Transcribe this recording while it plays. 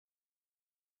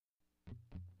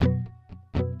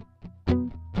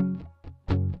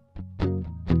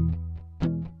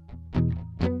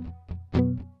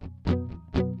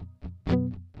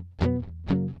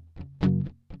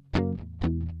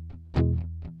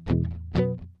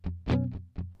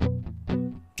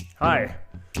Hi,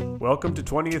 welcome to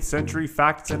 20th Century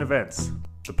Facts and Events,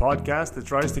 the podcast that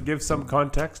tries to give some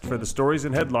context for the stories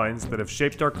and headlines that have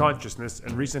shaped our consciousness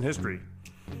in recent history.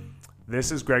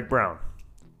 This is Greg Brown.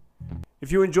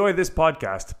 If you enjoy this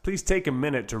podcast, please take a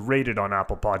minute to rate it on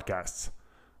Apple Podcasts.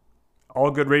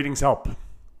 All good ratings help.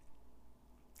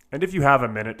 And if you have a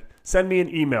minute, send me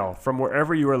an email from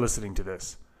wherever you are listening to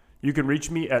this. You can reach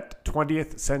me at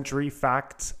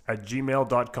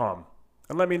 20thcenturyfacts@gmail.com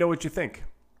and let me know what you think.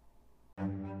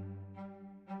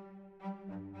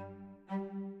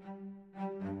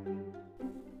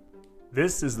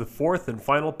 This is the fourth and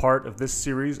final part of this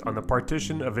series on the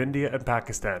partition of India and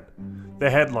Pakistan.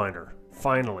 The headliner,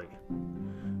 finally.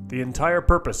 The entire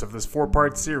purpose of this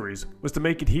four-part series was to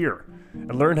make it here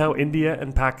and learn how India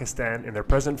and Pakistan in their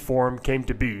present form came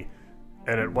to be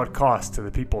and at what cost to the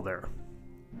people there.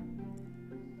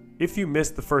 If you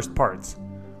missed the first parts,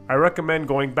 I recommend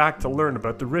going back to learn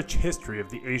about the rich history of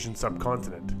the Asian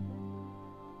subcontinent.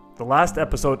 The last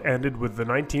episode ended with the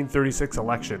 1936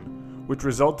 election, which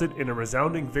resulted in a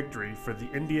resounding victory for the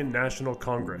Indian National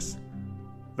Congress,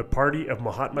 the party of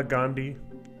Mahatma Gandhi,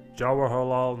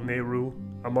 Jawaharlal Nehru,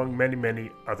 among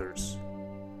many others.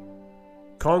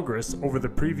 Congress, over the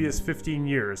previous 15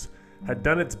 years, had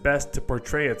done its best to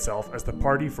portray itself as the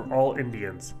party for all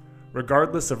Indians,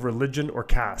 regardless of religion or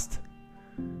caste.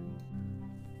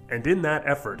 And in that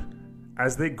effort,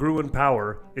 as they grew in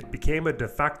power, it became a de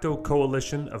facto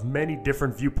coalition of many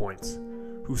different viewpoints,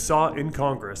 who saw in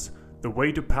Congress the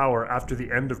way to power after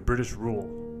the end of British rule.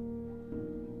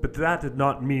 But that did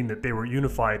not mean that they were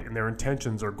unified in their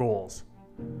intentions or goals.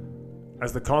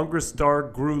 As the Congress star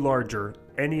grew larger,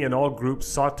 any and all groups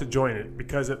sought to join it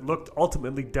because it looked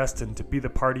ultimately destined to be the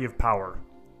party of power.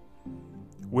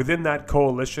 Within that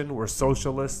coalition were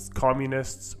socialists,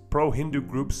 communists, pro-Hindu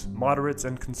groups, moderates,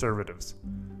 and conservatives.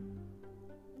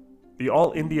 The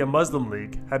All India Muslim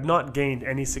League had not gained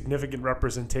any significant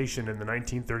representation in the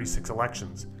 1936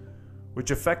 elections, which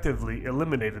effectively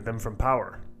eliminated them from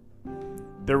power.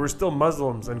 There were still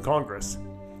Muslims in Congress,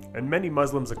 and many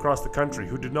Muslims across the country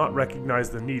who did not recognize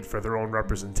the need for their own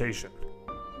representation.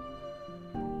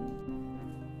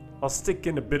 I'll stick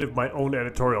in a bit of my own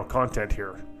editorial content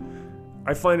here.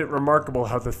 I find it remarkable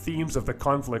how the themes of the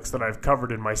conflicts that I've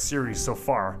covered in my series so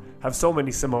far have so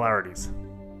many similarities.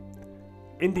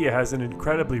 India has an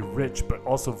incredibly rich but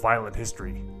also violent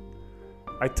history.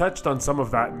 I touched on some of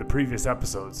that in the previous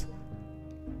episodes.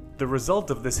 The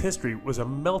result of this history was a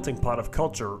melting pot of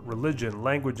culture, religion,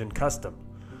 language, and custom,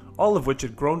 all of which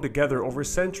had grown together over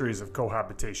centuries of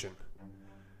cohabitation.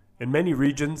 In many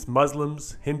regions,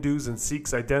 Muslims, Hindus, and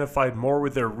Sikhs identified more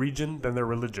with their region than their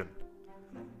religion.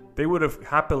 They would have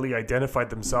happily identified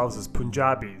themselves as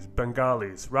Punjabis,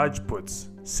 Bengalis, Rajputs,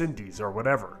 Sindhis, or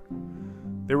whatever.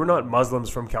 They were not Muslims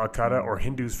from Calcutta or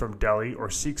Hindus from Delhi or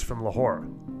Sikhs from Lahore.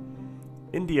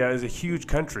 India is a huge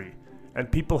country,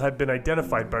 and people had been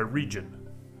identified by region.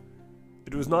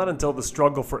 It was not until the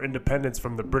struggle for independence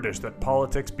from the British that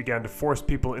politics began to force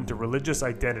people into religious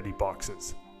identity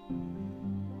boxes.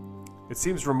 It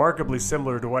seems remarkably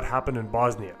similar to what happened in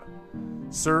Bosnia.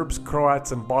 Serbs,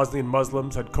 Croats, and Bosnian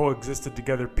Muslims had coexisted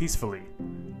together peacefully,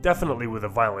 definitely with a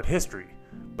violent history,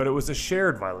 but it was a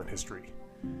shared violent history.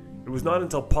 It was not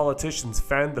until politicians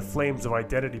fanned the flames of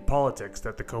identity politics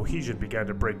that the cohesion began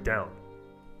to break down.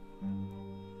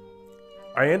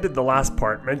 I ended the last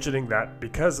part mentioning that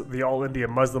because the All India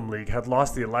Muslim League had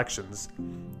lost the elections,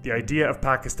 the idea of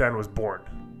Pakistan was born.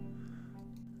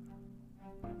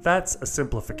 That's a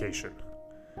simplification.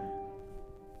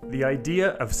 The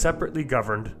idea of separately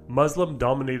governed,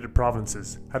 Muslim-dominated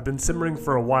provinces had been simmering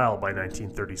for a while by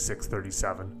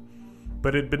 1936-37,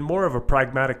 but it had been more of a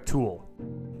pragmatic tool.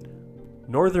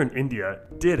 Northern India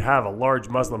did have a large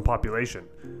Muslim population,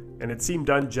 and it seemed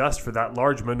unjust for that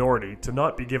large minority to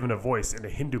not be given a voice in a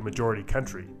Hindu-majority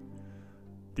country.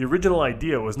 The original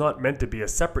idea was not meant to be a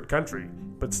separate country,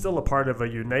 but still a part of a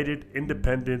united,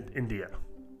 independent India.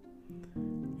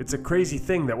 It's a crazy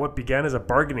thing that what began as a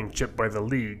bargaining chip by the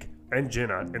League and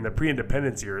Jinnah in the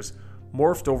pre-independence years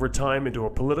morphed over time into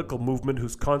a political movement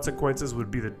whose consequences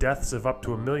would be the deaths of up to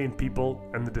 1 million people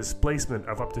and the displacement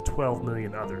of up to 12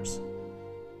 million others.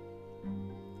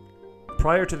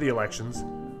 Prior to the elections,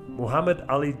 Muhammad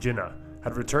Ali Jinnah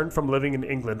had returned from living in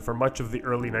England for much of the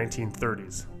early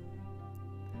 1930s.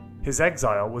 His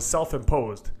exile was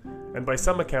self-imposed, and by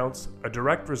some accounts, a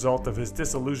direct result of his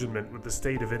disillusionment with the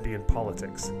state of Indian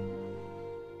politics.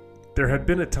 There had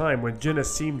been a time when Jinnah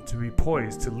seemed to be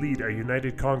poised to lead a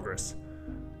united Congress,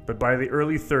 but by the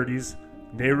early 30s,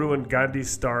 Nehru and Gandhi's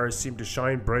stars seemed to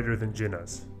shine brighter than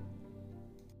Jinnah's.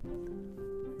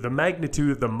 The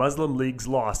magnitude of the Muslim League's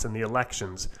loss in the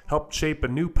elections helped shape a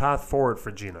new path forward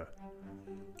for Jinnah.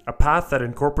 A path that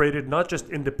incorporated not just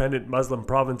independent Muslim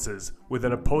provinces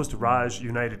within a post-Raj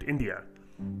united India,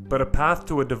 but a path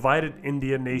to a divided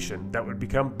India nation that would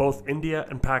become both India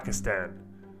and Pakistan,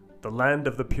 the land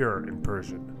of the pure in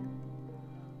Persian.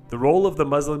 The role of the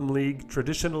Muslim League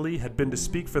traditionally had been to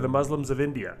speak for the Muslims of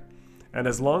India, and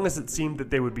as long as it seemed that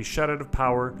they would be shut out of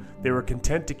power, they were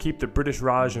content to keep the British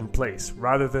Raj in place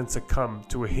rather than succumb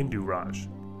to a Hindu Raj.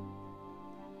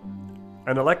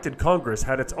 An elected Congress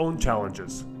had its own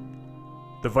challenges.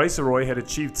 The Viceroy had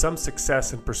achieved some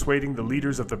success in persuading the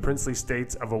leaders of the princely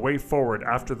states of a way forward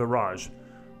after the Raj,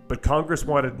 but Congress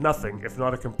wanted nothing if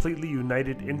not a completely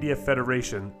united India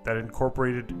Federation that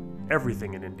incorporated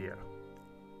everything in India.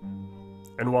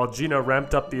 And while Jinnah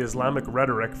ramped up the Islamic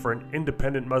rhetoric for an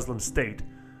independent Muslim state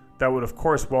that would of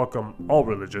course welcome all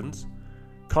religions,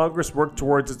 Congress worked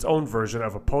towards its own version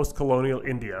of a post-colonial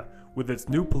India with its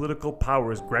new political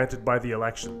powers granted by the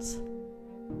elections.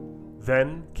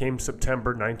 Then came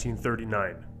September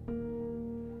 1939.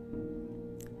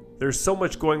 There's so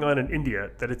much going on in India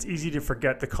that it's easy to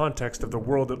forget the context of the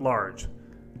world at large,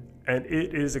 and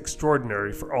it is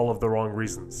extraordinary for all of the wrong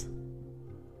reasons.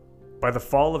 By the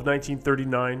fall of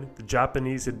 1939, the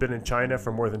Japanese had been in China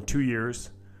for more than 2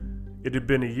 years. It had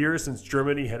been a year since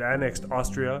Germany had annexed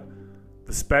Austria.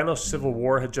 The Spanish Civil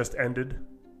War had just ended.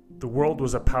 The world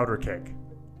was a powder keg.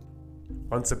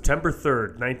 On September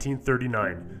 3,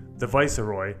 1939, the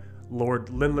Viceroy, Lord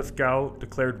Linlithgow,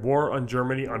 declared war on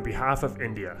Germany on behalf of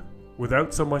India,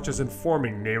 without so much as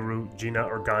informing Nehru, Jinnah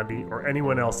or Gandhi or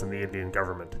anyone else in the Indian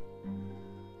government.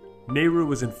 Nehru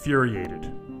was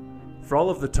infuriated. For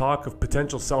all of the talk of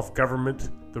potential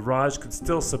self-government, the Raj could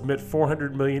still submit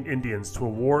 400 million Indians to a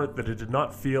war that it did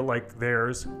not feel like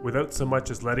theirs without so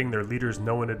much as letting their leaders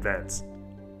know in advance.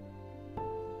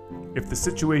 If the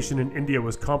situation in India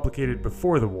was complicated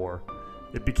before the war,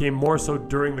 it became more so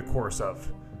during the course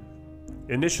of.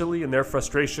 Initially, in their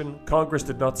frustration, Congress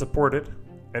did not support it,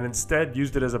 and instead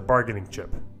used it as a bargaining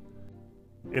chip.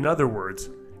 In other words,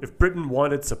 if Britain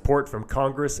wanted support from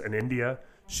Congress and India,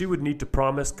 she would need to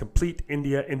promise complete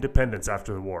India independence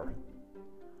after the war.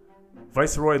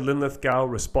 Viceroy Linlithgow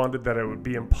responded that it would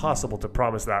be impossible to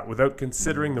promise that without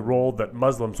considering the role that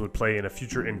Muslims would play in a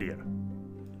future India.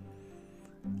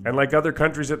 And like other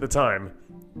countries at the time,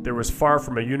 there was far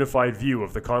from a unified view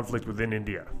of the conflict within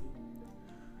India.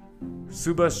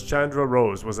 Subhash Chandra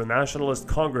Bose was a nationalist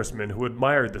congressman who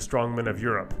admired the strongmen of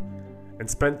Europe, and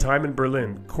spent time in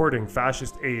Berlin courting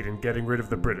fascist aid and getting rid of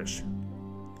the British.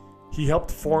 He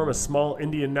helped form a small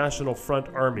Indian National Front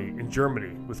army in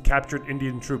Germany with captured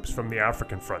Indian troops from the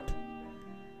African front.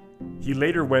 He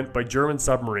later went by German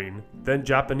submarine, then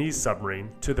Japanese submarine,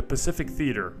 to the Pacific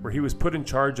Theater, where he was put in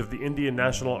charge of the Indian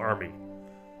National Army.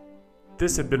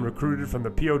 This had been recruited from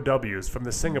the POWs from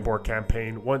the Singapore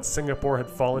campaign once Singapore had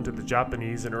fallen to the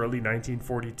Japanese in early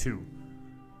 1942.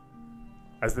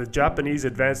 As the Japanese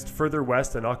advanced further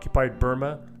west and occupied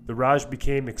Burma, the Raj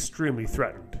became extremely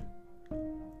threatened.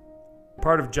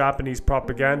 Part of Japanese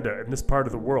propaganda in this part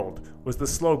of the world was the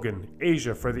slogan,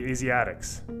 "Asia for the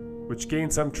Asiatics," which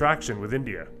gained some traction with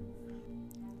India.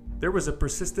 There was a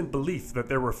persistent belief that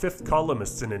there were fifth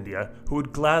columnists in India who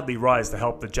would gladly rise to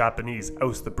help the Japanese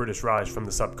oust the British Raj from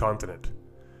the subcontinent.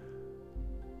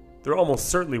 There almost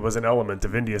certainly was an element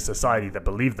of India's society that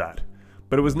believed that,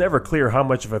 but it was never clear how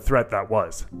much of a threat that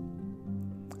was.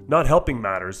 Not helping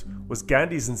matters was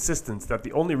Gandhi's insistence that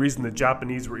the only reason the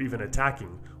Japanese were even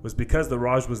attacking was because the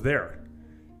Raj was there.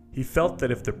 He felt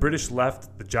that if the British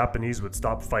left, the Japanese would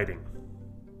stop fighting.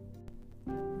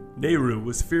 Nehru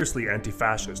was fiercely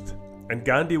anti-fascist, and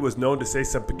Gandhi was known to say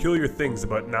some peculiar things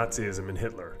about Nazism and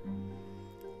Hitler.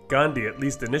 Gandhi, at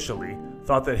least initially,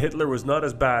 thought that Hitler was not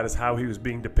as bad as how he was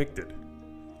being depicted.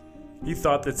 He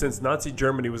thought that since Nazi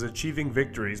Germany was achieving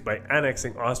victories by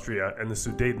annexing Austria and the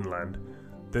Sudetenland,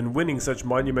 then winning such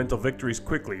monumental victories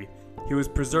quickly, he was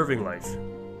preserving life.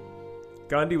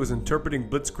 Gandhi was interpreting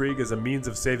Blitzkrieg as a means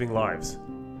of saving lives.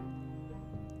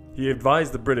 He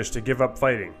advised the British to give up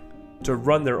fighting, to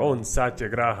run their own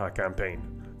Satyagraha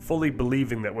campaign, fully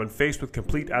believing that when faced with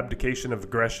complete abdication of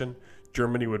aggression,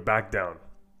 Germany would back down.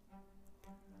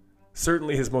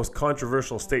 Certainly his most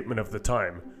controversial statement of the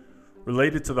time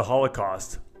related to the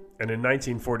Holocaust, and in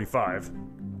 1945,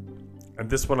 and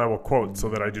this one I will quote so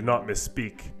that I do not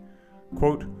misspeak,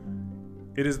 quote,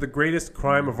 "It is the greatest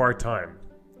crime of our time,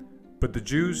 but the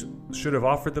Jews should have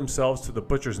offered themselves to the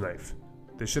butcher's knife.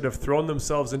 They should have thrown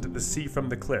themselves into the sea from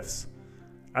the cliffs.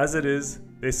 As it is,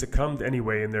 they succumbed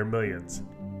anyway in their millions."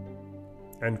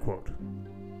 End quote.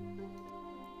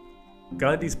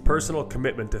 Gandhi's personal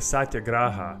commitment to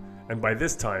satyagraha, and by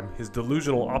this time his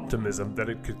delusional optimism that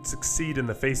it could succeed in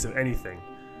the face of anything,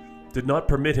 did not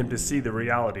permit him to see the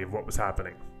reality of what was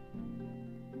happening.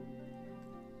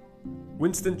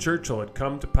 Winston Churchill had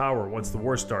come to power once the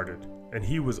war started, and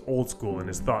he was old school in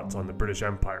his thoughts on the British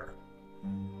Empire.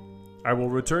 I will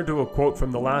return to a quote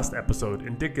from the last episode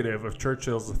indicative of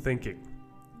Churchill's thinking.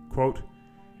 Quote,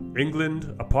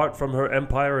 "England, apart from her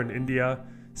empire in India,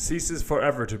 ceases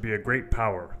forever to be a great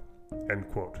power." End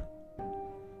quote.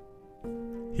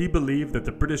 He believed that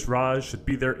the British Raj should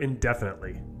be there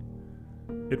indefinitely.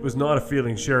 It was not a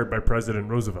feeling shared by President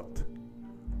Roosevelt.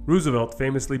 Roosevelt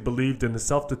famously believed in the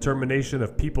self-determination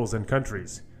of peoples and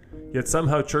countries, yet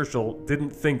somehow Churchill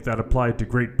didn't think that applied to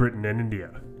Great Britain and India.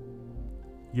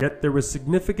 Yet there was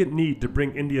significant need to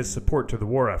bring India's support to the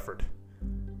war effort.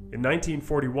 In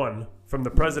 1941, from the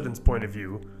President's point of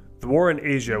view, the war in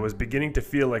Asia was beginning to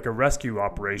feel like a rescue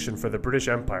operation for the British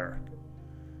Empire.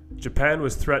 Japan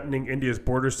was threatening India's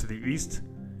borders to the east,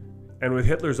 and with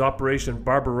Hitler's Operation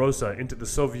Barbarossa into the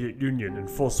Soviet Union in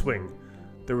full swing,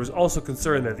 there was also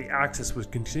concern that the Axis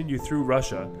would continue through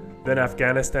Russia, then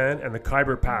Afghanistan and the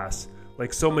Khyber Pass,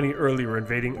 like so many earlier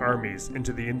invading armies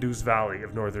into the Indus Valley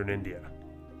of northern India.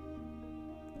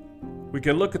 We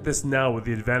can look at this now with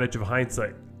the advantage of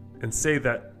hindsight and say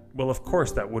that, well, of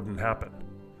course that wouldn't happen.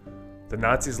 The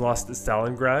Nazis lost at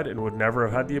Stalingrad and would never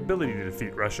have had the ability to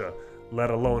defeat Russia, let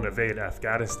alone evade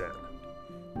Afghanistan.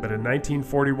 But in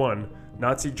 1941,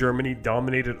 Nazi Germany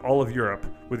dominated all of Europe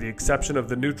with the exception of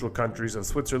the neutral countries of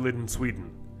Switzerland and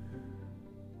Sweden.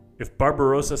 If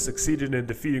Barbarossa succeeded in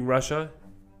defeating Russia,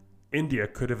 India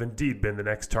could have indeed been the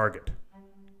next target.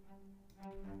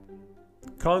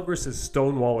 Congress's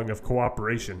stonewalling of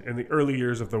cooperation in the early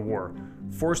years of the war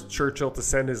forced Churchill to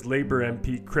send his Labour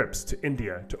MP Cripps to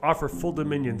India to offer full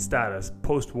dominion status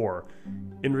post-war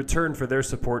in return for their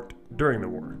support during the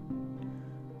war.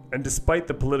 And despite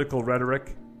the political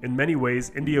rhetoric, in many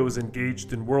ways India was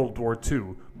engaged in World War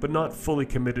II, but not fully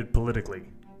committed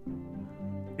politically.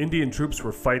 Indian troops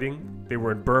were fighting, they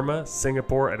were in Burma,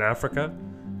 Singapore, and Africa.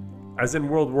 As in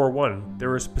World War I, there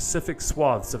were specific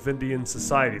swaths of Indian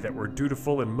society that were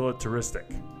dutiful and militaristic.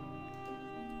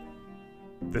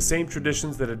 The same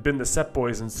traditions that had been the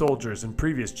Sepoys and soldiers in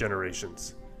previous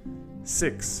generations.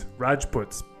 Sikhs,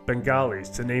 Rajputs, Bengalis,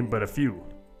 to name but a few.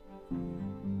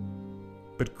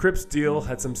 But Cripps' deal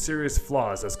had some serious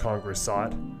flaws as Congress saw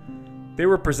it. They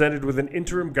were presented with an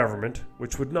interim government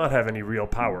which would not have any real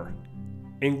power.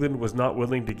 England was not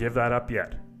willing to give that up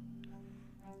yet.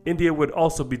 India would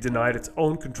also be denied its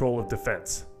own control of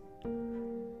defense.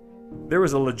 There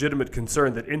was a legitimate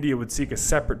concern that India would seek a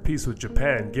separate peace with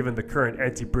Japan given the current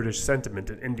anti-British sentiment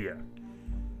in India.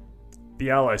 The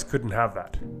Allies couldn't have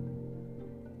that.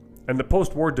 And the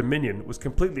post-war Dominion was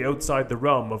completely outside the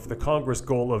realm of the Congress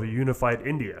goal of a unified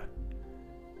India.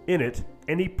 In it,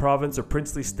 any province or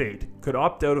princely state could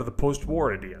opt out of the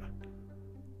post-war India.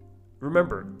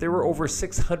 Remember, there were over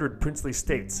 600 princely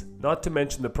states, not to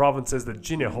mention the provinces that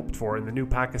Jinnah hoped for in the new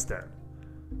Pakistan.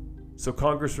 So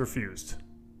Congress refused.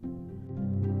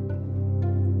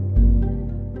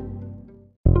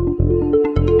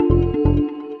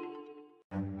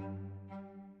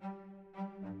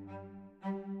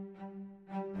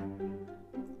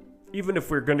 Even if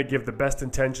we're going to give the best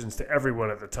intentions to everyone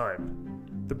at the time,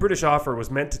 the British offer was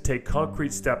meant to take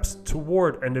concrete steps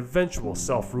toward an eventual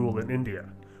self-rule in India,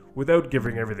 without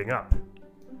giving everything up.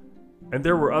 And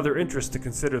there were other interests to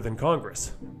consider than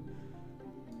Congress.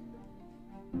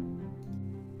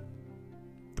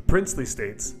 The princely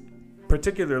states,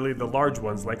 particularly the large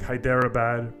ones like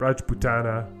Hyderabad,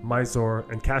 Rajputana, Mysore,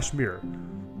 and Kashmir,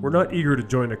 were not eager to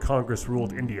join a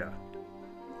Congress-ruled India.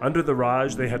 Under the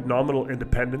Raj, they had nominal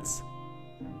independence,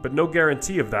 but no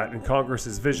guarantee of that in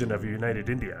Congress's vision of a united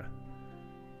India.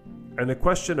 And the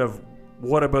question of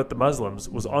what about the Muslims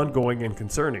was ongoing and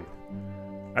concerning.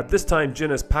 At this time,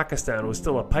 Jinnah's Pakistan was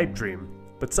still a pipe dream,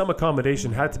 but some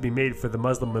accommodation had to be made for the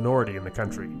Muslim minority in the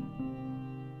country.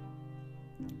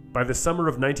 By the summer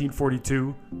of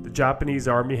 1942, the Japanese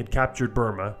army had captured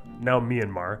Burma, now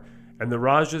Myanmar, and the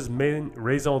Raj's main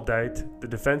raison d'etre, the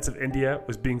defense of India,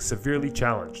 was being severely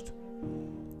challenged.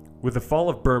 With the fall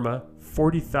of Burma,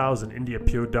 40,000 India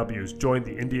POWs joined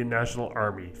the Indian National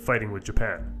Army fighting with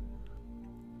Japan.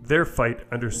 Their fight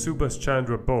under Subhas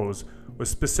Chandra Bose was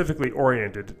specifically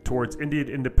oriented towards Indian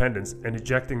independence and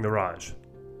ejecting the Raj.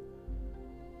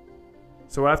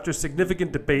 So after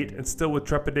significant debate and still with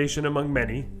trepidation among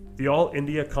many, the All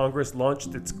India Congress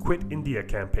launched its Quit India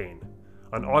campaign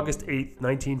on August 8,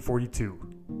 1942.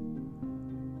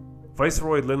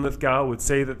 Viceroy Linlithgow would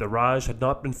say that the Raj had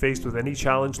not been faced with any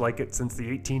challenge like it since the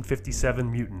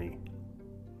 1857 mutiny.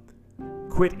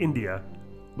 Quit India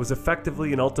was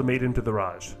effectively an ultimatum to the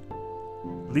Raj.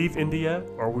 Leave India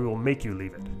or we will make you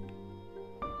leave it.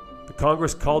 The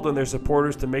Congress called on their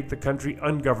supporters to make the country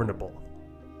ungovernable.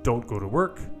 Don't go to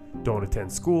work, don't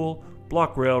attend school,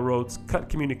 block railroads, cut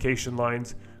communication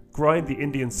lines, grind the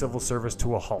Indian civil service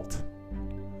to a halt.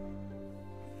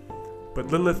 But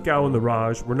Linlithgow and the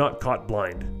Raj were not caught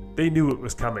blind. They knew it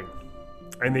was coming,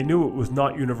 and they knew it was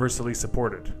not universally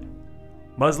supported.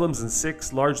 Muslims and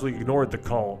Sikhs largely ignored the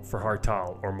call for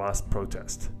hartal or mass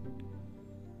protest.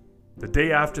 The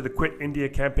day after the Quit India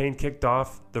campaign kicked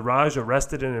off, the Raj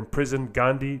arrested and imprisoned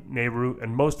Gandhi, Nehru,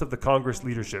 and most of the Congress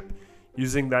leadership,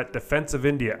 using that Defense of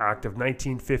India Act of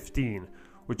 1915,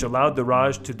 which allowed the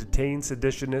Raj to detain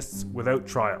seditionists without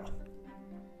trial.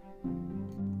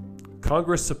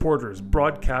 Congress supporters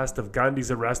broadcast of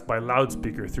Gandhi's arrest by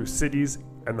loudspeaker through cities,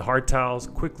 and the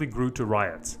hartals quickly grew to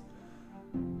riots.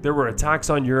 There were attacks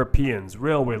on Europeans,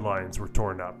 railway lines were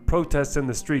torn up, protests in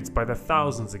the streets by the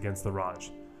thousands against the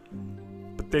Raj.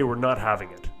 But they were not having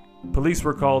it. Police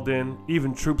were called in,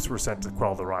 even troops were sent to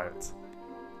quell the riots.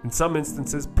 In some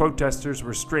instances, protesters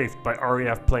were strafed by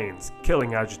RAF planes,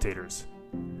 killing agitators.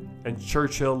 And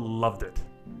Churchill loved it.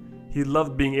 He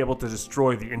loved being able to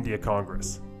destroy the India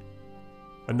Congress.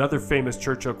 Another famous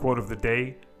Churchill quote of the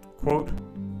day, quote,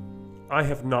 "I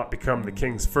have not become the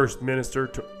King's first minister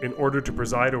in order to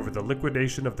preside over the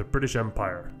liquidation of the British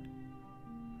Empire."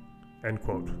 End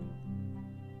quote.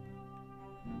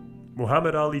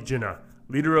 Muhammad Ali Jinnah,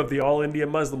 leader of the All India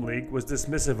Muslim League, was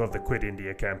dismissive of the Quit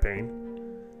India campaign.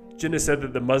 Jinnah said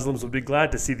that the Muslims would be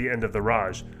glad to see the end of the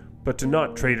Raj, but to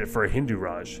not trade it for a Hindu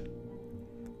Raj.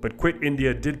 But Quit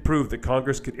India did prove that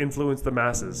Congress could influence the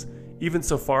masses, even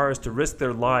so far as to risk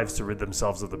their lives to rid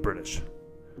themselves of the British.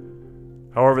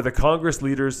 However, the Congress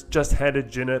leaders just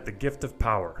handed Jinnah the gift of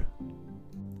power.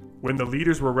 When the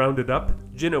leaders were rounded up,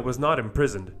 Jinnah was not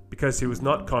imprisoned because he was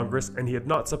not Congress and he had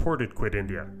not supported Quit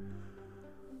India.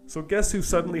 So guess who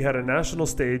suddenly had a national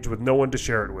stage with no one to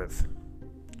share it with?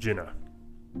 Jinnah.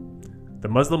 The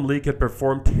Muslim League had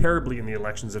performed terribly in the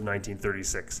elections of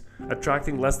 1936,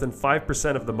 attracting less than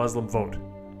 5% of the Muslim vote.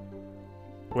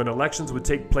 When elections would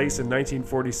take place in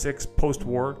 1946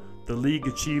 post-war, the League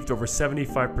achieved over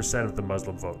 75% of the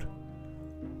Muslim vote.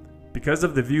 Because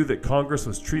of the view that Congress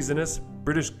was treasonous,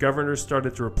 British governors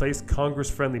started to replace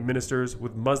Congress-friendly ministers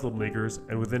with Muslim Leaguers,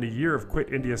 and within a year of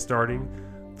Quit India starting,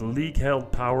 the League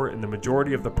held power in the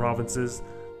majority of the provinces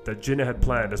that Jinnah had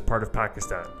planned as part of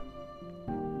Pakistan.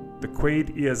 The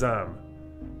Quaid-e-Azam,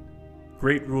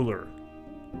 great ruler,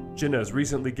 Jinnah's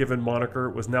recently given moniker,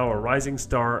 was now a rising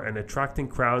star and attracting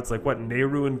crowds like what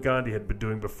Nehru and Gandhi had been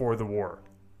doing before the war.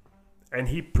 And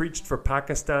he preached for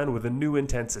Pakistan with a new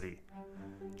intensity.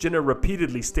 Jinnah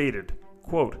repeatedly stated,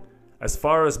 quote, "As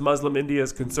far as Muslim India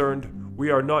is concerned,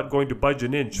 we are not going to budge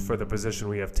an inch for the position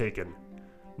we have taken.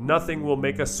 Nothing will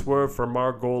make us swerve from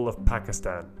our goal of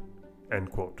Pakistan." End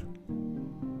quote.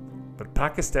 But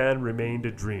Pakistan remained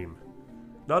a dream,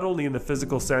 not only in the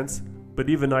physical sense, but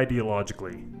even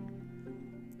ideologically.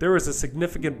 There was a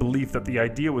significant belief that the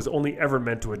idea was only ever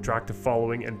meant to attract a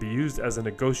following and be used as a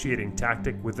negotiating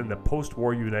tactic within the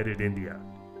post-war united India.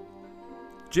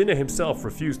 Jinnah himself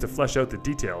refused to flesh out the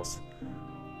details.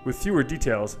 With fewer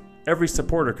details, every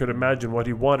supporter could imagine what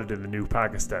he wanted in the new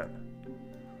Pakistan.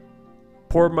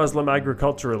 Poor Muslim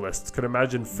agriculturalists could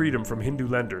imagine freedom from Hindu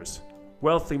lenders.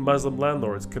 Wealthy Muslim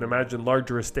landlords could imagine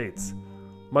larger estates.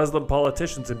 Muslim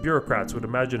politicians and bureaucrats would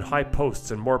imagine high posts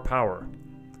and more power.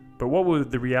 But what would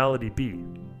the reality be?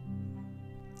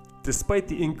 Despite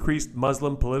the increased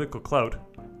Muslim political clout,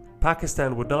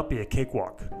 Pakistan would not be a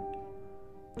cakewalk.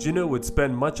 Jinnah would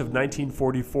spend much of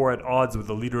 1944 at odds with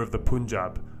the leader of the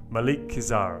Punjab, Malik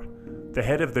Khizar, the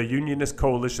head of the Unionist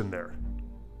coalition there.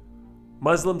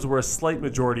 Muslims were a slight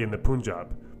majority in the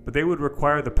Punjab, but they would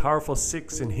require the powerful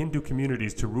Sikhs and Hindu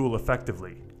communities to rule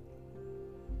effectively.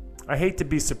 I hate to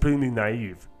be supremely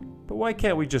naive, but why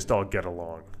can't we just all get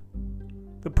along?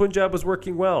 The Punjab was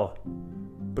working well,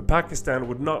 but Pakistan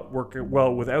would not work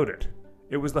well without it.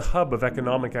 It was the hub of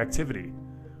economic activity.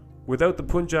 Without the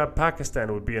Punjab,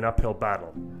 Pakistan would be an uphill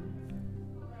battle.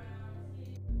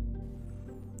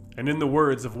 And in the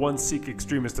words of one Sikh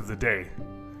extremist of the day,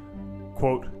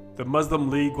 quote, "The Muslim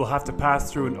League will have to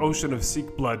pass through an ocean of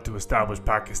Sikh blood to establish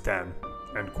Pakistan,"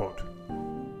 end quote.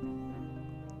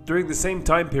 During the same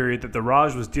time period that the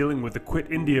Raj was dealing with the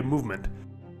Quit India movement,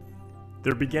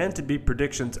 there began to be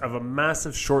predictions of a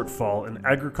massive shortfall in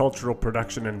agricultural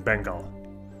production in Bengal.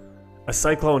 A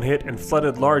cyclone hit and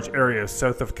flooded large areas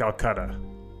south of Calcutta.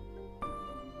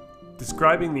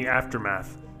 Describing the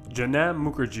aftermath, Janam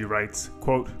Mukherjee writes,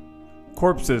 quote,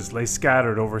 "Corpses lay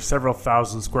scattered over several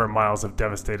thousand square miles of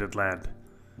devastated land.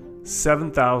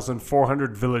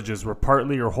 7,400 villages were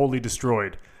partly or wholly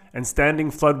destroyed, and standing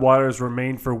floodwaters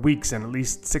remained for weeks in at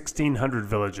least 1,600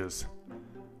 villages.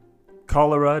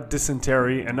 Cholera,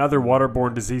 dysentery, and other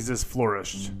waterborne diseases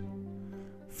flourished.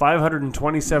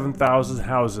 527,000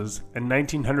 houses and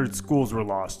 1,900 schools were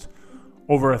lost.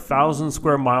 Over 1,000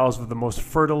 square miles of the most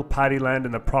fertile paddy land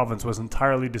in the province was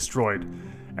entirely destroyed,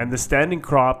 and the standing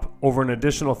crop over an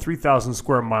additional 3,000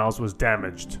 square miles was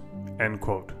damaged." End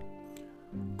quote.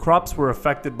 Crops were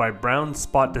affected by brown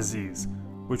spot disease,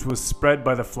 which was spread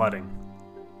by the flooding.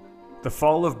 The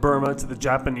fall of Burma to the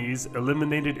Japanese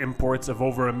eliminated imports of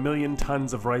over 1 million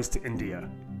tons of rice to India.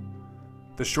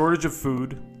 The shortage of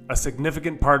food, a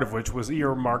significant part of which was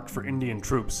earmarked for Indian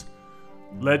troops,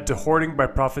 led to hoarding by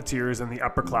profiteers and the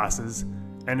upper classes,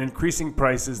 and increasing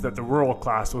prices that the rural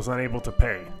class was unable to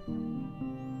pay.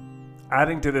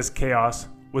 Adding to this chaos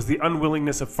was the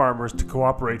unwillingness of farmers to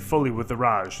cooperate fully with the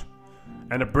Raj,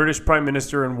 and a British Prime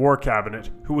Minister and War Cabinet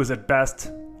who was at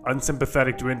best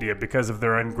unsympathetic to India because of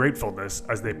their ungratefulness,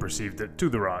 as they perceived it, to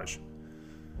the Raj.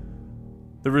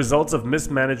 The results of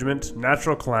mismanagement,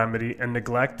 natural calamity, and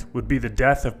neglect would be the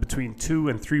death of between 2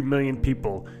 and 3 million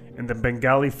people in the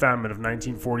Bengali famine of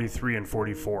 1943 and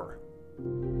 44.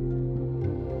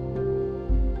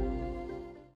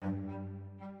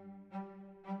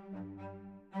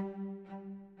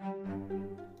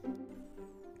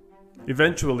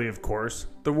 Eventually, of course,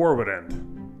 the war would end.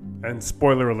 And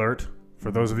spoiler alert,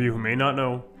 for those of you who may not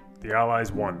know, the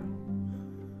Allies won.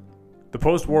 The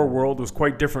post-war world was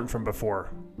quite different from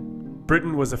before.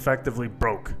 Britain was effectively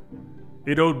broke.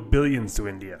 It owed billions to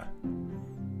India.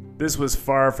 This was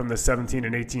far from the 17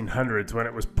 and 1800s when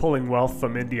it was pulling wealth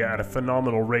from India at a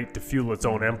phenomenal rate to fuel its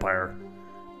own empire.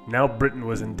 Now Britain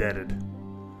was indebted.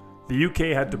 The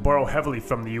UK had to borrow heavily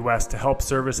from the US to help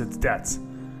service its debts,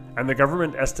 and the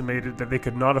government estimated that they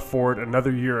could not afford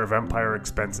another year of empire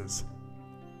expenses.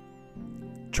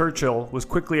 Churchill was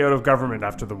quickly out of government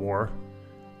after the war,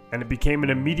 and it became an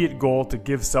immediate goal to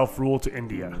give self-rule to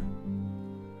India.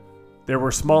 There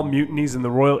were small mutinies in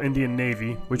the Royal Indian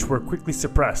Navy, which were quickly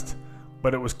suppressed,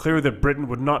 but it was clear that Britain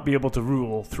would not be able to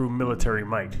rule through military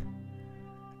might.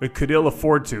 It could ill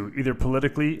afford to, either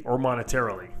politically or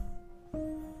monetarily.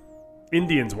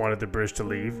 Indians wanted the British to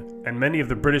leave, and many of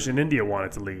the British in India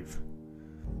wanted to leave.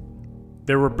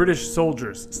 There were British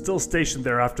soldiers still stationed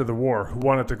there after the war who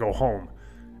wanted to go home,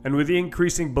 and with the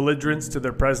increasing belligerence to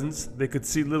their presence, they could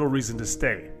see little reason to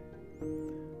stay.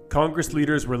 Congress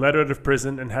leaders were let out of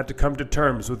prison and had to come to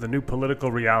terms with the new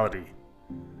political reality.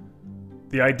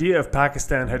 The idea of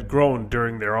Pakistan had grown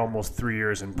during their almost 3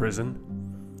 years in prison.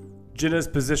 Jinnah's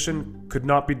position could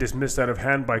not be dismissed out of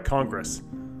hand by Congress,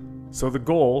 so the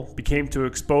goal became to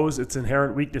expose its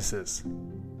inherent weaknesses.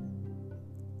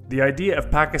 The idea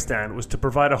of Pakistan was to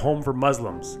provide a home for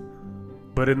Muslims,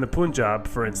 but in the Punjab,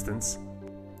 for instance,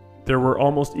 there were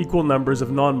almost equal numbers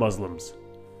of non-Muslims.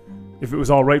 If it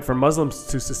was all right for Muslims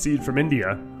to secede from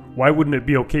India, why wouldn't it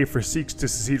be okay for Sikhs to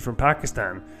secede from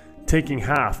Pakistan, taking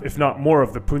half, if not more,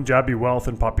 of the Punjabi wealth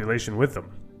and population with them?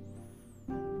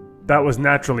 That was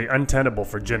naturally untenable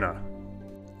for Jinnah.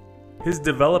 His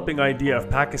developing idea of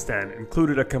Pakistan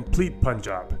included a complete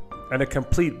Punjab and a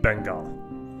complete Bengal.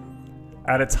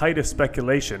 At its height of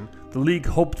speculation, the League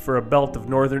hoped for a belt of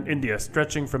northern India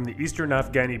stretching from the eastern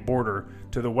Afghani border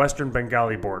to the western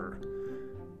Bengali border.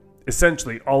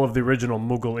 Essentially all of the original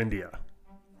Mughal India.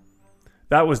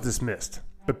 That was dismissed,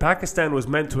 but Pakistan was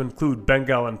meant to include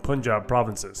Bengal and Punjab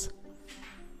provinces.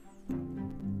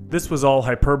 This was all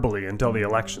hyperbole until the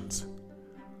elections.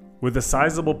 With a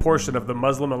sizable portion of the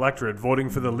Muslim electorate voting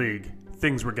for the League,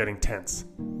 things were getting tense.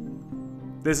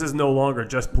 This is no longer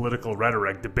just political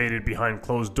rhetoric debated behind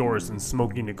closed doors in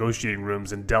smoky negotiating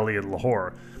rooms in Delhi and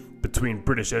Lahore between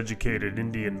British-educated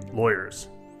Indian lawyers.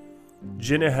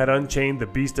 Jinnah had unchained the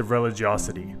beast of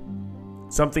religiosity,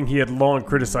 something he had long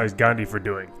criticized Gandhi for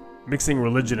doing, mixing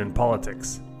religion and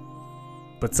politics.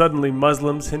 But suddenly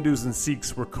Muslims, Hindus, and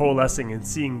Sikhs were coalescing and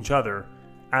seeing each other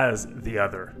as the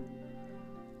other.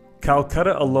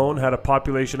 Calcutta alone had a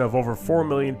population of over 4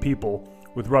 million people,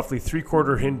 with roughly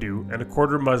 3/4 Hindu and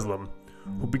 1/4 Muslim,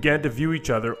 who began to view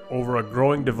each other over a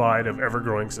growing divide of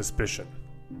ever-growing suspicion.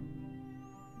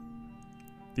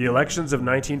 The elections of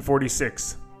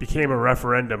 1946 became a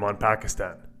referendum on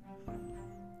Pakistan.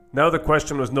 Now the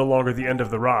question was no longer the end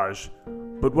of the Raj,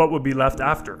 but what would be left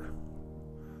after?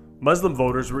 Muslim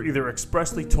voters were either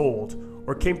expressly told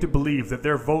or came to believe that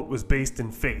their vote was based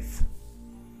in faith.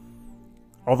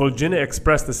 Although Jinnah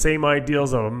expressed the same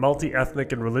ideals of a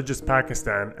multi-ethnic and religious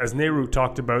Pakistan as Nehru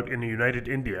talked about in a united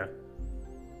India,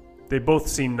 they both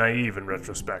seem naive in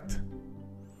retrospect.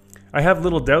 I have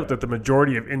little doubt that the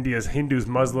majority of India's Hindus,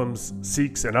 Muslims,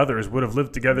 Sikhs, and others would have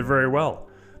lived together very well.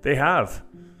 They have.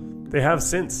 They have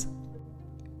since.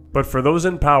 But for those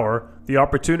in power, the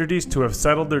opportunities to have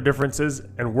settled their differences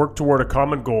and worked toward a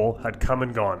common goal had come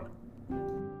and gone.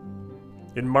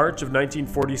 In March of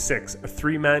 1946, a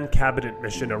three-man cabinet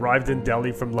mission arrived in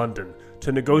Delhi from London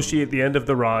to negotiate the end of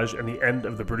the Raj and the end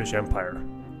of the British Empire.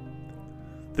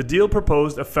 The deal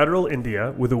proposed a federal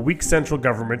India with a weak central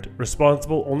government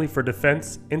responsible only for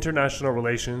defense, international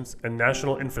relations, and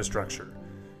national infrastructure,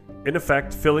 in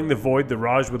effect filling the void the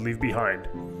Raj would leave behind,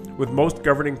 with most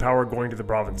governing power going to the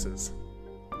provinces.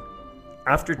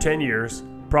 After 10 years,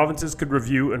 provinces could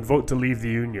review and vote to leave the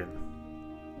Union.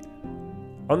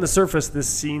 On the surface, this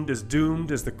seemed as doomed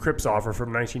as the Cripps offer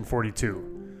from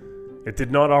 1942. It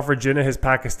did not offer Jinnah his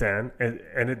Pakistan,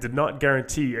 and it did not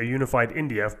guarantee a unified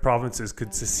India if provinces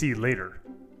could secede later.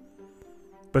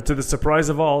 But to the surprise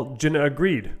of all, Jinnah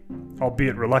agreed,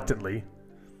 albeit reluctantly,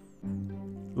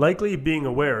 likely being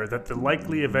aware that the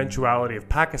likely eventuality of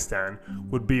Pakistan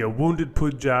would be a wounded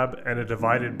Punjab and a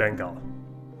divided Bengal.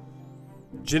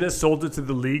 Jinnah sold it to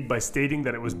the League by stating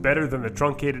that it was better than the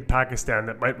truncated Pakistan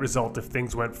that might result if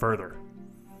things went further.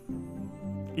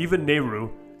 Even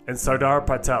Nehru and Sardar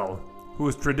Patel, who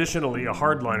was traditionally a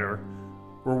hardliner,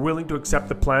 were willing to accept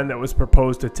the plan that was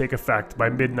proposed to take effect by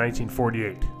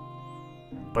mid-1948.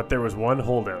 But there was one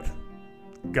holdout: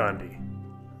 Gandhi.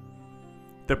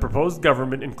 The proposed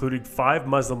government included 5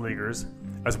 Muslim leaguers,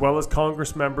 as well as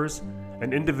Congress members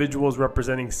and individuals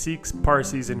representing Sikhs,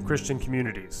 Parsis, and Christian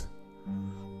communities.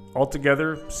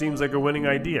 Altogether, seems like a winning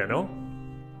idea, no?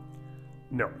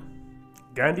 No.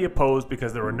 Gandhi opposed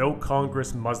because there were no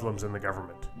Congress Muslims in the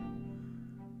government.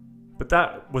 But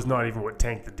that was not even what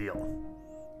tanked the deal.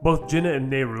 Both Jinnah and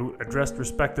Nehru addressed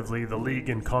respectively the League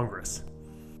and Congress.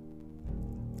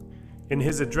 In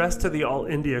his address to the All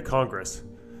India Congress,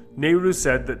 Nehru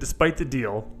said that despite the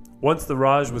deal, once the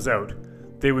Raj was out,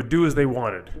 they would do as they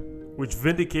wanted, which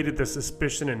vindicated the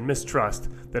suspicion and mistrust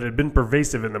that had been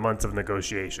pervasive in the months of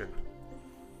negotiation.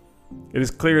 It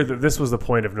is clear that this was the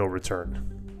point of no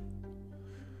return.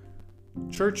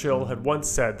 Churchill had once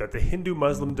said that the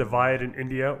Hindu-Muslim divide in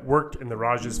India worked in the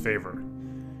Raj's favor.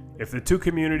 If the two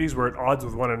communities were at odds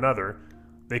with one another,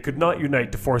 they could not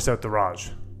unite to force out the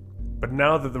Raj. But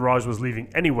now that the Raj was leaving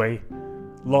anyway,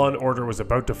 law and order was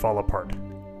about to fall apart.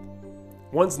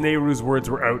 Once Nehru's words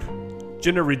were out,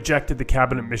 Jinnah rejected the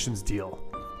cabinet mission's deal.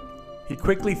 He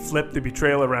quickly flipped the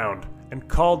betrayal around and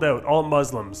called out all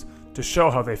Muslims to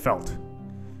show how they felt.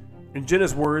 In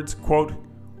Jinnah's words, quote,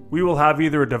 "We will have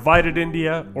either a divided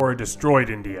India or a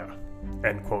destroyed India,"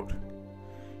 end quote.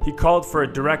 He called for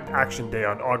a direct action day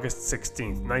on August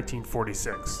 16,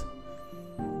 1946.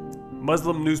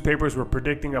 Muslim newspapers were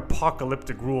predicting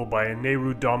apocalyptic rule by a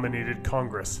Nehru-dominated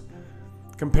Congress,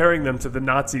 comparing them to the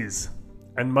Nazis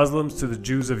and Muslims to the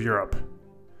Jews of Europe.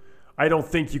 I don't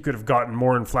think you could have gotten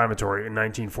more inflammatory in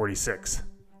 1946.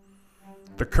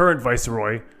 The current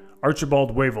Viceroy,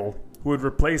 Archibald Wavell, who had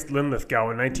replaced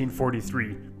Linlithgow in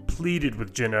 1943, pleaded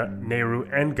with Jinnah, Nehru,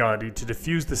 and Gandhi to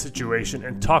defuse the situation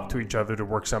and talk to each other to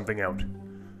work something out.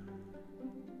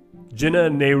 Jinnah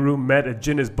and Nehru met at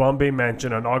Jinnah's Bombay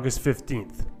mansion on August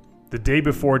 15th, the day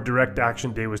before Direct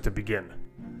Action Day was to begin.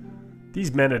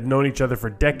 These men had known each other for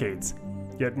decades,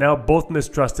 yet now both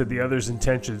mistrusted the other's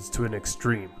intentions to an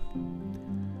extreme.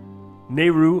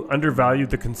 Nehru undervalued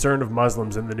the concern of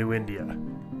Muslims in the new India,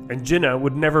 and Jinnah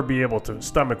would never be able to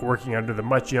stomach working under the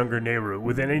much younger Nehru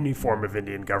within any form of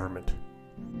Indian government.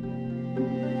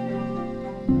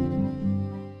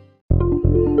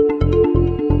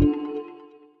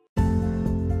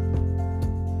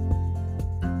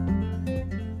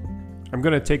 I'm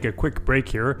going to take a quick break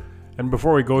here, and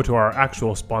before we go to our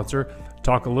actual sponsor,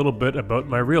 talk a little bit about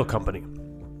my real company.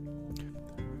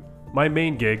 My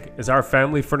main gig is our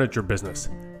family furniture business,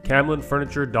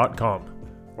 CamlinFurniture.com,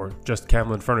 or just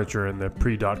Camlin Furniture in the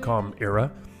pre.com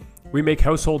era. We make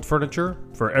household furniture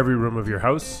for every room of your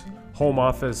house: home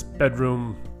office,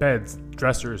 bedroom, beds,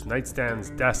 dressers,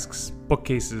 nightstands, desks,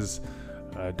 bookcases,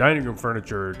 dining room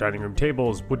furniture, dining room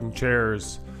tables, wooden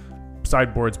chairs,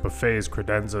 sideboards, buffets,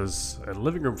 credenzas, and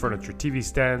living room furniture, TV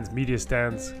stands, media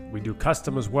stands. We do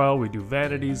custom as well. We do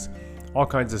vanities, all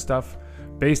kinds of stuff,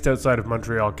 based outside of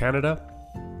Montreal, Canada.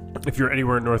 If you're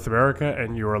anywhere in North America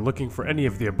and you are looking for any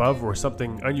of the above or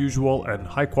something unusual and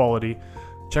high quality,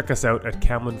 check us out at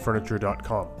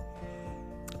CamlinFurniture.com.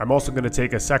 I'm also going to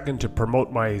take a second to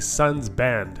promote my son's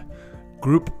band,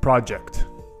 Group Project.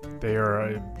 They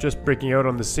are just breaking out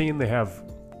on the scene. They have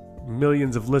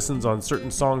millions of listens on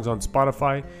certain songs on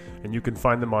Spotify, and you can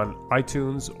find them on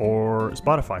iTunes or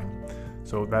Spotify.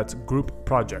 So that's Group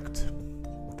Project.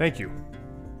 Thank you.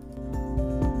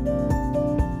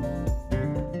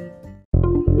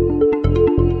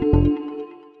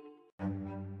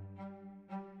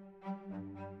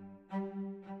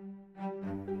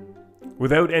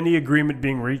 Without any agreement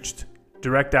being reached,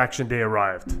 Direct Action Day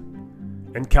arrived,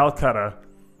 and Calcutta,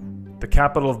 the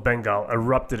capital of Bengal,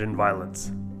 erupted in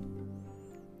violence.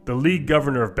 The League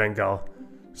Governor of Bengal,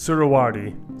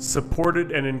 Suhrawardy,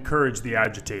 supported and encouraged the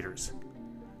agitators.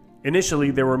 Initially,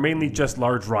 there were mainly just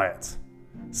large riots.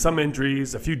 Some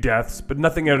injuries, a few deaths, but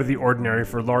nothing out of the ordinary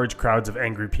for large crowds of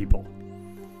angry people.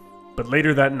 But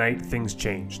later that night, things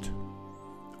changed.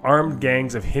 Armed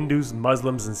gangs of Hindus,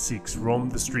 Muslims, and Sikhs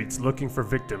roamed the streets looking for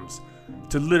victims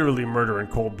to literally murder in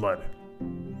cold blood.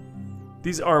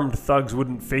 These armed thugs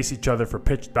wouldn't face each other for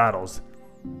pitched battles.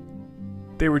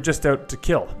 They were just out to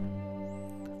kill.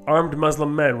 Armed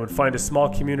Muslim men would find a small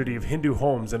community of Hindu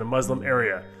homes in a Muslim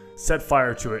area, set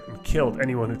fire to it, and killed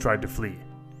anyone who tried to flee.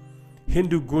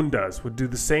 Hindu gundas would do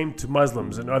the same to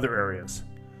Muslims in other areas.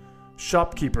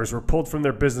 Shopkeepers were pulled from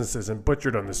their businesses and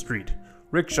butchered on the street.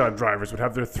 Rickshaw drivers would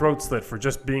have their throats slit for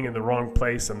just being in the wrong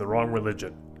place and the wrong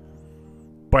religion.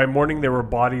 By morning, there were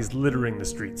bodies littering the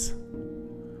streets.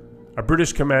 A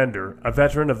British commander, a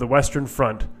veteran of the Western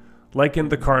Front, likened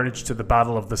the carnage to the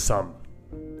Battle of the Somme.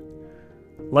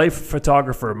 Life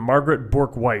photographer Margaret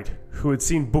Bourke-White, who had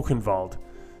seen Buchenwald,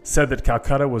 said that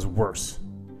Calcutta was worse.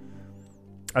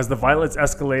 As the violence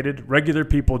escalated, regular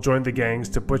people joined the gangs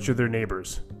to butcher their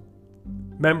neighbors.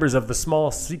 Members of the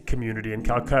small Sikh community in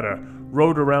Calcutta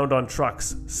rode around on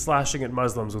trucks, slashing at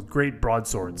Muslims with great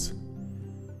broadswords.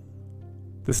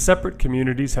 The separate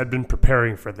communities had been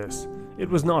preparing for this. It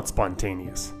was not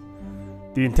spontaneous.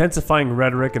 The intensifying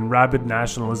rhetoric and rabid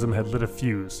nationalism had lit a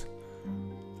fuse.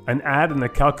 An ad in the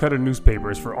Calcutta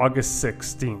newspapers for August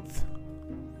 16th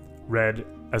read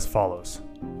as follows: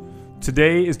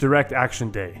 "Today is Direct Action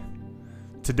Day.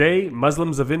 Today,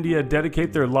 Muslims of India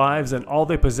dedicate their lives and all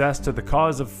they possess to the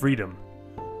cause of freedom.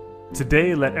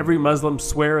 Today, let every Muslim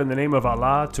swear in the name of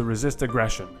Allah to resist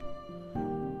aggression.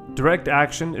 Direct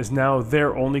action is now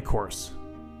their only course.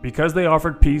 Because they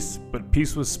offered peace, but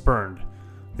peace was spurned.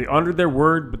 They honored their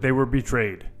word, but they were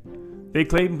betrayed. They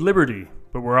claimed liberty,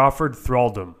 but were offered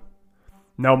thraldom.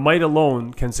 Now might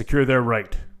alone can secure their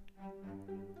right."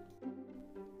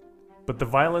 But the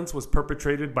violence was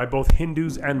perpetrated by both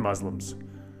Hindus and Muslims.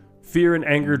 Fear and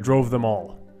anger drove them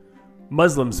all.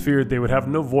 Muslims feared they would have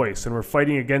no voice and were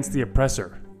fighting against the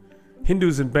oppressor.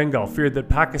 Hindus in Bengal feared that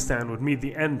Pakistan would mean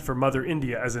the end for Mother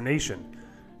India as a nation,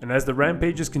 and as the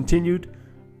rampages continued,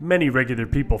 many regular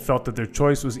people felt that their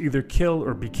choice was either kill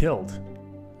or be killed.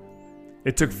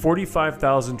 It took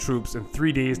 45,000 troops and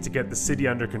 3 days to get the city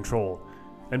under control,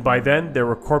 and by then there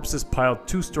were corpses piled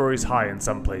 2 stories high in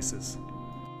some places.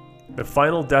 The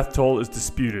final death toll is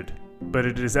disputed, but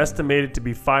it is estimated to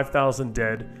be 5,000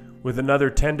 dead, with another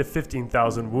 10 to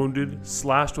 15,000 wounded,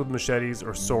 slashed with machetes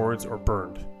or swords, or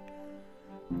burned.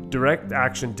 Direct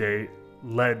Action Day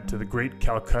led to the Great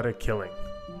Calcutta Killing.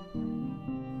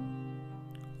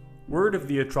 Word of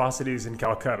the atrocities in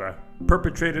Calcutta,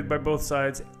 perpetrated by both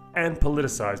sides and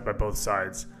politicized by both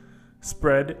sides,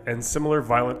 spread and similar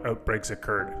violent outbreaks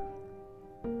occurred.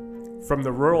 From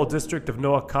the rural district of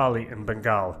Noakhali in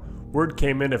Bengal, word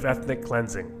came in of ethnic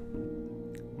cleansing.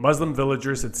 Muslim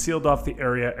villagers had sealed off the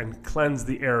area and cleansed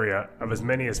the area of as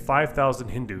many as 5,000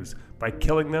 Hindus by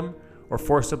killing them or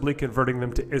forcibly converting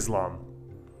them to Islam,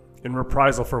 in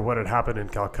reprisal for what had happened in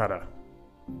Calcutta.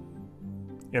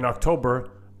 In October,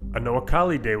 a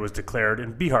Noakhali Day was declared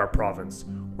in Bihar province,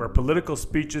 where political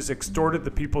speeches extorted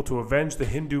the people to avenge the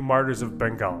Hindu martyrs of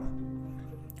Bengal.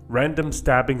 Random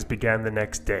stabbings began the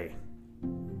next day.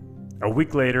 A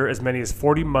week later, as many as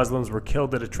 40 Muslims were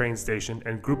killed at a train station,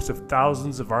 and groups of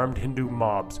thousands of armed Hindu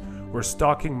mobs were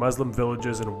stalking Muslim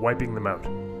villages and wiping them out.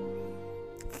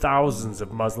 Thousands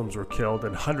of Muslims were killed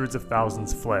and hundreds of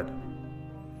thousands fled.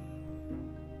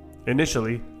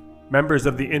 Initially, members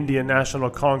of the Indian National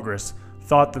Congress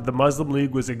thought that the Muslim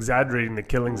League was exaggerating the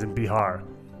killings in Bihar,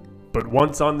 but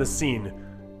once on the scene,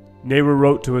 Nehru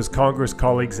wrote to his Congress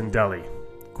colleagues in Delhi,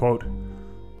 quote,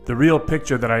 "The real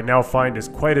picture that I now find is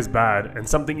quite as bad and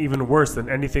something even worse than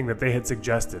anything that they had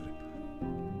suggested.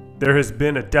 There has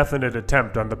been a definite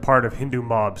attempt on the part of Hindu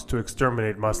mobs to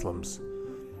exterminate Muslims.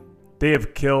 They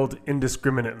have killed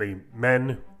indiscriminately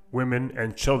men, women,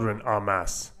 and children en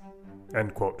masse."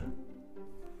 End quote.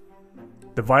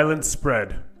 The violence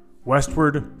spread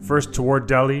westward, first toward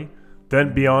Delhi,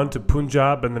 then beyond to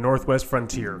Punjab and the northwest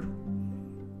frontier.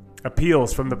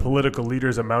 Appeals from the political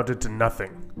leaders amounted to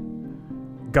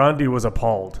nothing. Gandhi was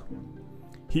appalled.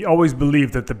 He always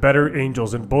believed that the better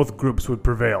angels in both groups would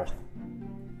prevail.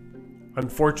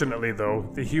 Unfortunately, though,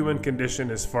 the human condition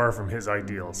is far from his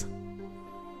ideals.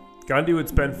 Gandhi would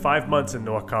spend 5 months in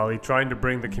Noakhali trying to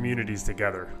bring the communities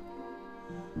together.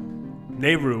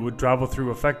 Nehru would travel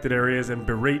through affected areas and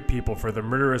berate people for their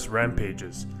murderous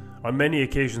rampages, on many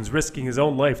occasions risking his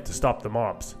own life to stop the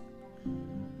mobs.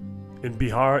 In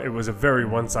Bihar, it was a very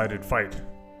one-sided fight.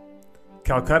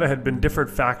 Calcutta had been different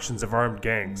factions of armed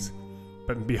gangs,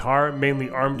 but in Bihar, mainly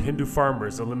armed Hindu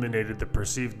farmers eliminated the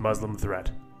perceived Muslim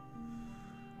threat.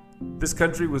 This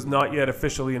country was not yet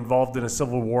officially involved in a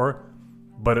civil war,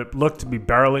 but it looked to be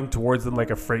barreling towards them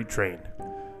like a freight train.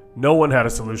 No one had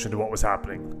a solution to what was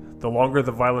happening. The longer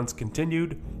the violence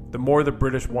continued, the more the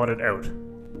British wanted out.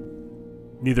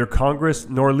 Neither Congress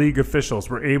nor League officials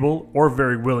were able or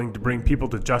very willing to bring people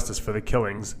to justice for the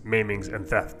killings, maimings, and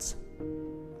thefts.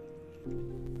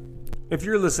 If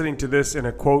you're listening to this in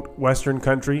a quote Western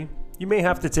country, you may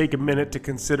have to take a minute to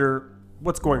consider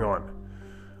what's going on.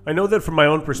 I know that from my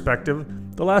own perspective,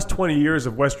 the last 20 years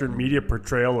of Western media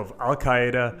portrayal of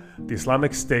Al-Qaeda, the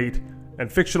Islamic State,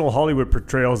 and fictional Hollywood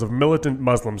portrayals of militant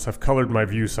Muslims have colored my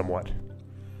view somewhat.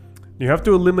 You have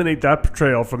to eliminate that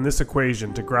portrayal from this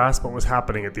equation to grasp what was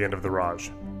happening at the end of the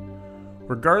Raj.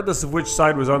 Regardless of which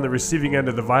side was on the receiving end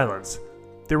of the violence,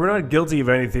 they were not guilty of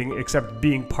anything except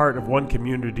being part of one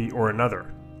community or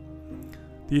another.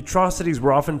 The atrocities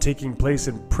were often taking place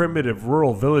in primitive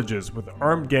rural villages with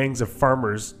armed gangs of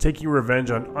farmers taking revenge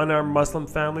on unarmed Muslim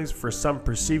families for some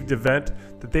perceived event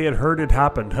that they had heard had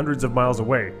happened hundreds of miles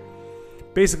away.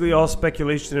 Basically all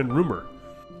speculation and rumor,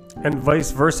 and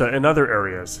vice versa in other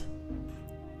areas.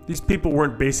 These people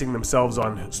weren't basing themselves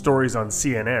on stories on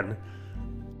CNN.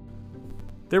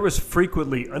 There was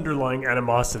frequently underlying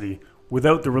animosity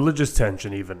without the religious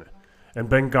tension even. In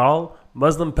Bengal,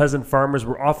 Muslim peasant farmers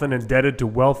were often indebted to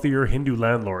wealthier Hindu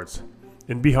landlords.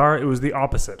 In Bihar, it was the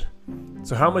opposite.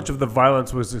 So how much of the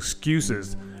violence was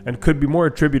excuses and could be more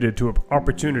attributed to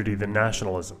opportunity than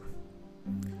nationalism?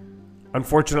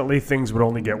 Unfortunately, things would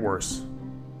only get worse.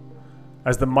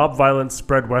 As the mob violence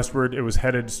spread westward, it was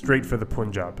headed straight for the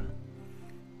Punjab.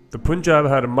 The Punjab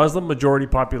had a Muslim majority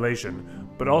population,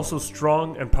 but also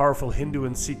strong and powerful Hindu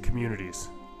and Sikh communities.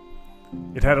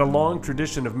 It had a long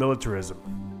tradition of militarism.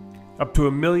 Up to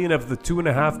 1 million of the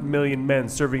 2.5 million men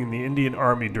serving in the Indian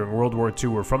Army during World War II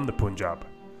were from the Punjab.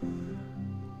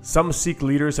 Some Sikh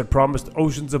leaders had promised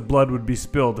oceans of blood would be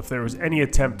spilled if there was any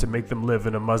attempt to make them live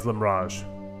in a Muslim Raj.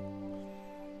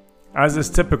 As is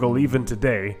typical even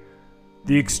today,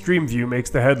 the extreme view makes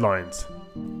the headlines.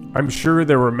 I'm sure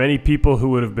there were many people who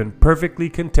would have been perfectly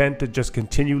content to just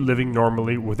continue living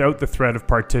normally without the threat of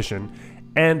partition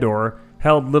and/or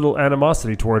held little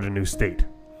animosity toward a new state.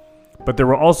 But there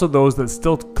were also those that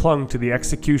still clung to the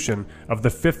execution of the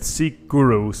 5th Sikh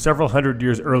Guru several hundred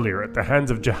years earlier at the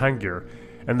hands of Jahangir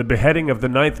and the beheading of the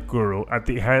 9th Guru at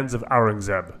the hands of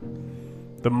Aurangzeb,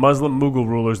 the Muslim Mughal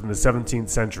rulers in the 17th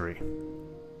century.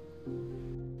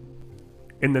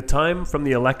 In the time from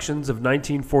the elections of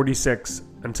 1946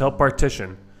 until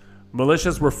partition,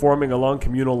 militias were forming along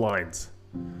communal lines.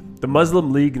 The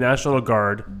Muslim League National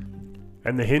Guard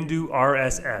and the Hindu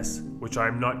RSS, which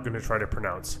I'm not going to try to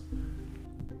pronounce.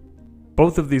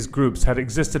 Both of these groups had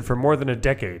existed for more than a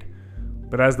decade,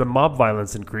 but as the mob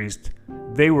violence increased,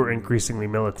 they were increasingly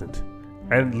militant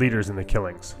and leaders in the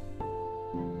killings.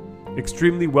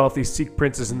 Extremely wealthy Sikh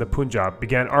princes in the Punjab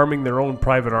began arming their own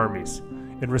private armies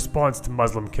in response to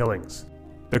Muslim killings.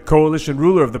 The coalition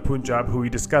ruler of the Punjab, who we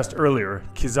discussed earlier,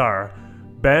 Khizar,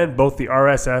 banned both the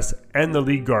RSS and the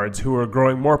League Guards, who were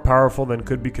growing more powerful than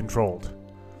could be controlled.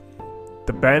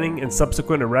 The banning and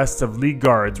subsequent arrests of League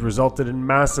Guards resulted in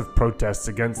massive protests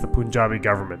against the Punjabi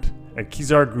government, and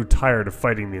Khizar grew tired of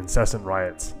fighting the incessant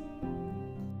riots.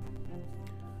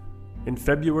 In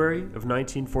February of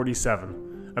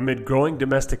 1947, amid growing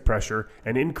domestic pressure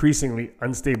and increasingly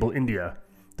unstable India,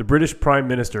 the British Prime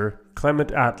Minister, Clement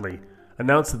Attlee,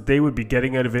 announced that they would be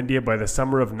getting out of India by the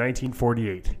summer of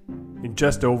 1948, in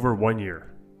just over 1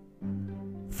 year.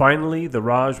 Finally, the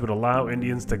Raj would allow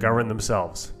Indians to govern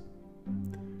themselves.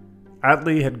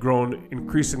 Attlee had grown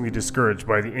increasingly discouraged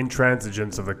by the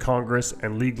intransigence of the Congress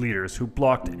and League leaders who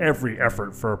blocked every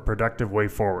effort for a productive way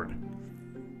forward.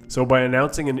 So by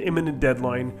announcing an imminent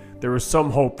deadline, there was some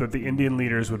hope that the Indian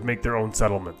leaders would make their own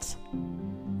settlements.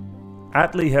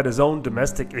 Attlee had his own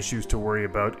domestic issues to worry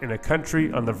about in a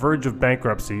country on the verge of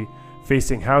bankruptcy,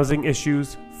 facing housing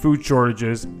issues, food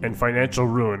shortages, and financial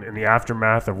ruin in the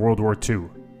aftermath of World War II.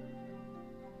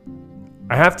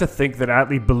 I have to think that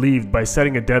Attlee believed by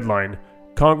setting a deadline,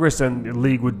 Congress and the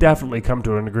League would definitely come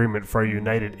to an agreement for a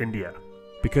united India,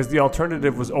 because the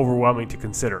alternative was overwhelming to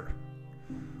consider.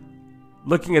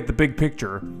 Looking at the big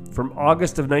picture, from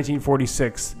August of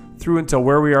 1946 through until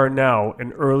where we are now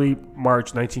in early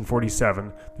March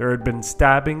 1947, there had been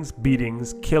stabbings,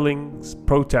 beatings, killings,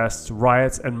 protests,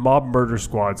 riots, and mob murder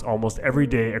squads almost every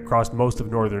day across most of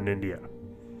northern India.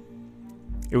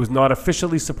 It was not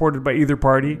officially supported by either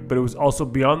party, but it was also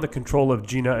beyond the control of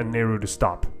Jinnah and Nehru to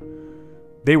stop.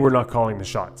 They were not calling the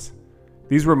shots.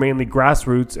 These were mainly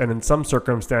grassroots and in some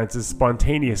circumstances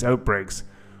spontaneous outbreaks,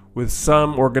 with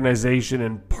some organization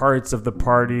in parts of the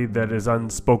party that is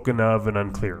unspoken of and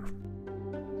unclear.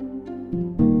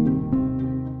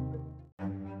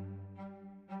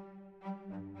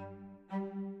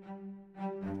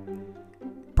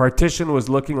 Partition was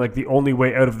looking like the only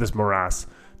way out of this morass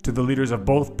to the leaders of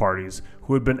both parties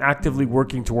who had been actively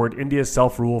working toward India's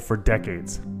self-rule for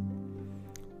decades.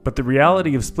 But the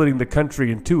reality of splitting the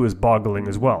country in two is boggling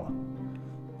as well.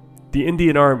 The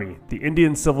Indian Army, the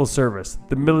Indian Civil Service,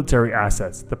 the military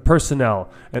assets, the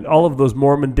personnel, and all of those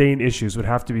more mundane issues would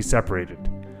have to be separated.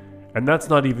 And that's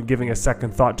not even giving a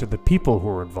second thought to the people who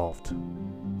were involved.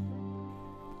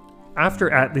 After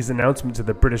Attlee's announcement to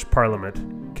the British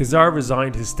Parliament, Khazar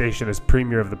resigned his station as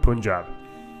Premier of the Punjab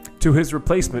to his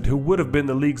replacement, who would have been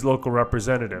the League's local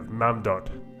representative, Mamdouh.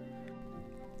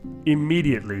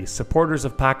 Immediately, supporters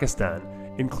of Pakistan,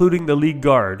 including the League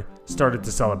Guard, started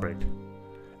to celebrate,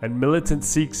 and militant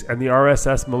Sikhs and the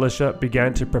RSS militia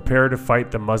began to prepare to fight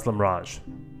the Muslim Raj.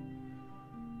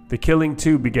 The killing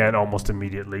too began almost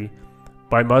immediately,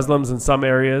 by Muslims in some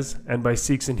areas and by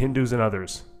Sikhs and Hindus in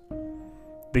others.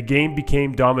 The game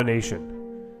became domination.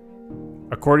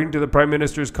 According to the Prime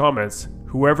Minister's comments,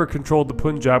 whoever controlled the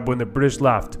Punjab when the British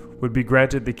left would be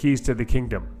granted the keys to the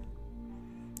kingdom.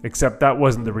 Except that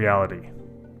wasn't the reality.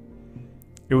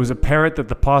 It was apparent that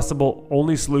the possible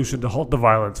only solution to halt the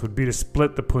violence would be to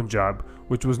split the Punjab,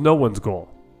 which was no one's goal.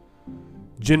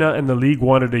 Jinnah and the League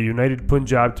wanted a united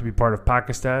Punjab to be part of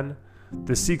Pakistan.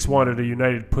 The Sikhs wanted a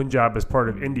united Punjab as part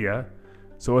of India,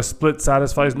 so a split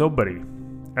satisfies nobody,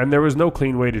 and there was no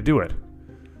clean way to do it.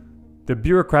 The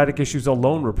bureaucratic issues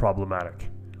alone were problematic.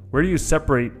 Where do you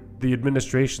separate the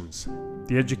administrations,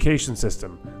 the education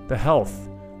system, the health?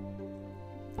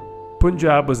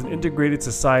 Punjab was an integrated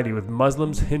society with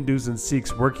Muslims, Hindus, and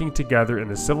Sikhs working together in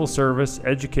the civil service,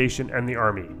 education, and the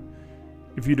army.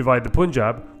 If you divide the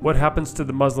Punjab, what happens to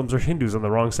the Muslims or Hindus on the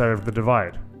wrong side of the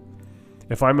divide?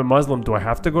 If I'm a Muslim, do I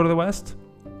have to go to the west?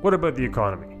 What about the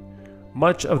economy?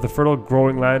 Much of the fertile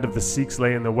growing land of the Sikhs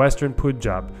lay in the western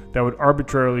Punjab that would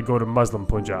arbitrarily go to Muslim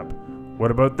Punjab.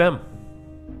 What about them?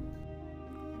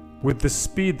 With the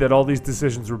speed that all these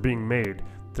decisions were being made,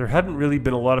 there hadn't really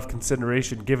been a lot of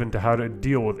consideration given to how to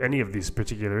deal with any of these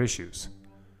particular issues.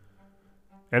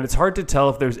 And it's hard to tell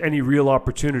if there's any real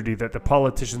opportunity that the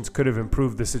politicians could have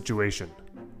improved the situation.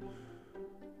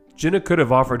 Jinnah could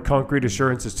have offered concrete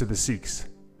assurances to the Sikhs.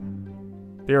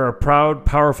 They are a proud,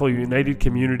 powerful, united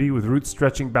community with roots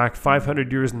stretching back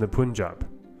 500 years in the Punjab.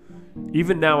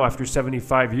 Even now, after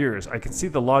 75 years, I can see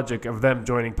the logic of them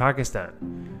joining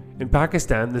Pakistan. In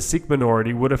Pakistan, the Sikh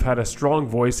minority would have had a strong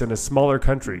voice in a smaller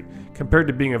country, compared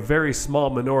to being a very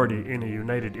small minority in a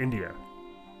united India.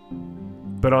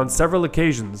 But on several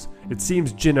occasions, it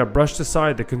seems Jinnah brushed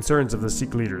aside the concerns of the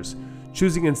Sikh leaders,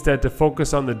 choosing instead to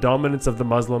focus on the dominance of the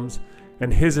Muslims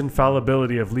and his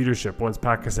infallibility of leadership once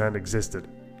Pakistan existed.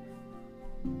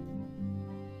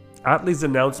 Attlee's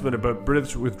announcement about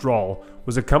British withdrawal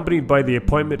was accompanied by the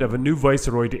appointment of a new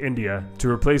viceroy to India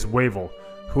to replace Wavell,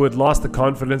 who had lost the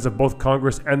confidence of both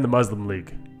Congress and the Muslim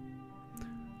League.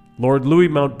 Lord Louis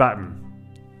Mountbatten,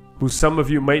 who some of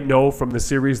you might know from the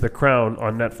series The Crown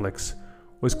on Netflix,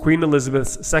 was Queen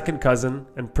Elizabeth's second cousin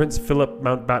and Prince Philip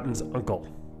Mountbatten's uncle.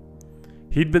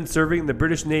 He'd been serving in the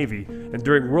British Navy and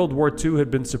during World War II had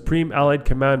been Supreme Allied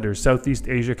Commander, Southeast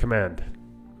Asia Command.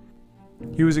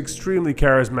 He was extremely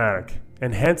charismatic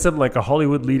and handsome like a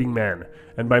Hollywood leading man,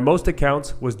 and by most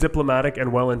accounts was diplomatic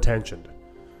and well-intentioned.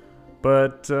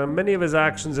 But many of his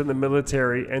actions in the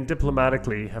military and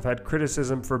diplomatically have had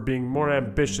criticism for being more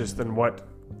ambitious than what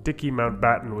Dickie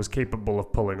Mountbatten was capable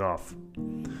of pulling off.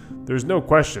 There's no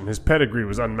question his pedigree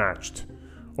was unmatched.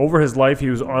 Over his life he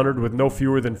was honored with no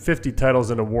fewer than 50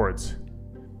 titles and awards.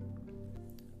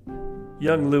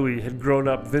 Young Louis had grown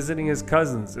up visiting his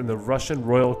cousins in the Russian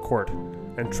royal court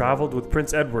and traveled with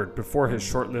Prince Edward before his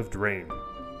short-lived reign.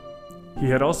 He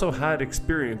had also had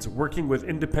experience working with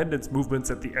independence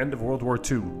movements at the end of World War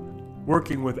II,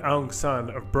 working with Aung San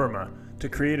of Burma to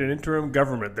create an interim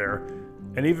government there,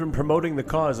 and even promoting the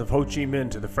cause of Ho Chi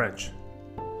Minh to the French.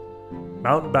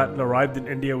 Mountbatten arrived in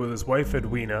India with his wife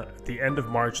Edwina at the end of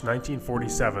March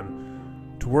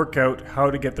 1947 to work out how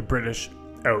to get the British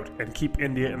out and keep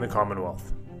India in the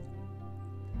Commonwealth.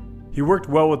 He worked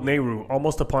well with Nehru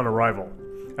almost upon arrival,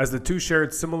 as the two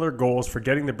shared similar goals for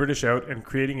getting the British out and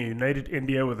creating a united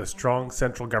India with a strong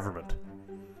central government.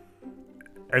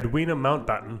 Edwina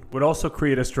Mountbatten would also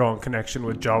create a strong connection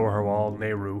with Jawaharlal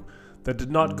Nehru that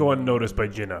did not go unnoticed by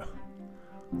Jinnah.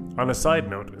 On a side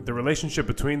note, the relationship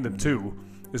between the two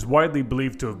is widely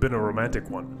believed to have been a romantic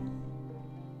one.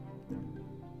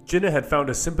 Jinnah had found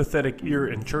a sympathetic ear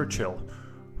in Churchill,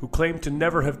 who claimed to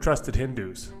never have trusted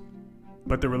Hindus.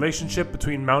 But the relationship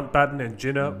between Mountbatten and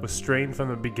Jinnah was strained from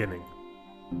the beginning.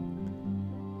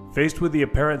 Faced with the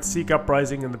apparent Sikh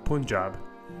uprising in the Punjab,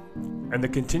 and the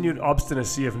continued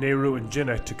obstinacy of Nehru and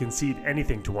Jinnah to concede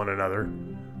anything to one another,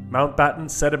 Mountbatten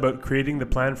set about creating the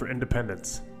plan for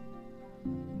independence.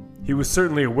 He was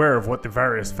certainly aware of what the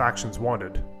various factions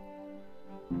wanted.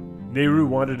 Nehru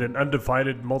wanted an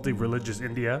undivided, multi-religious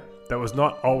India that was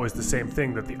not always the same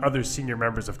thing that the other senior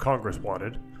members of Congress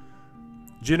wanted.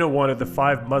 Jinnah wanted the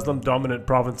 5 Muslim-dominant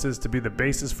provinces to be the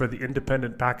basis for the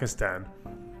independent Pakistan,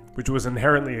 which was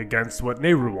inherently against what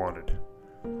Nehru wanted,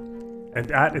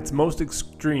 and at its most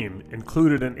extreme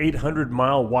included an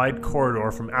 800-mile wide corridor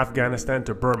from Afghanistan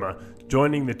to Burma,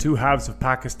 joining the two halves of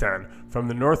Pakistan from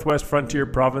the northwest frontier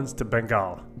province to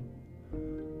Bengal.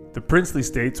 The princely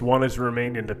states wanted to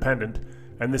remain independent,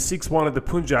 and the Sikhs wanted the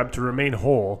Punjab to remain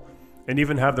whole and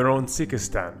even have their own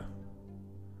Sikhistan.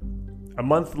 A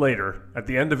month later, at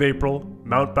the end of April,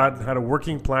 Mountbatten had a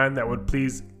working plan that would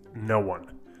please no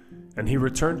one, and he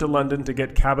returned to London to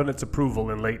get Cabinet's approval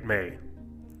in late May.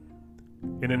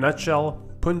 In a nutshell,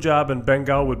 Punjab and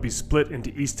Bengal would be split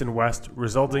into East and West,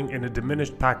 resulting in a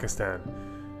diminished Pakistan,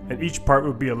 and each part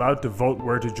would be allowed to vote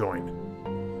where to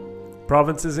join.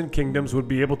 Provinces and kingdoms would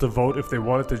be able to vote if they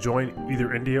wanted to join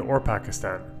either India or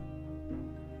Pakistan.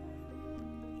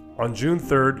 On June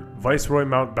 3rd, Viceroy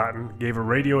Mountbatten gave a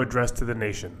radio address to the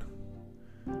nation.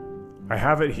 I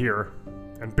have it here,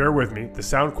 and bear with me, the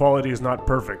sound quality is not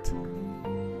perfect.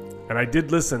 And I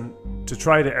did listen to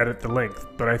try to edit the length,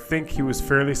 but I think he was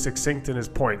fairly succinct in his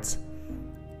points,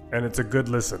 and it's a good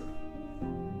listen.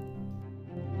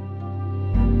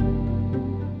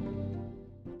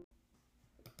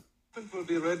 It will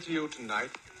be read to you tonight,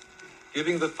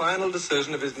 giving the final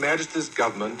decision of His Majesty's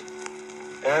government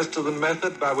as to the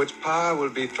method by which power will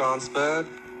be transferred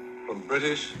from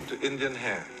British to Indian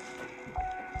hands.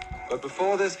 But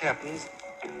before this happens,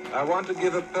 I want to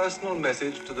give a personal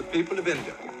message to the people of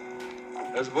India,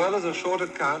 as well as a short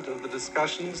account of the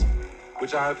discussions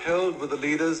which I have held with the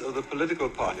leaders of the political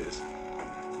parties,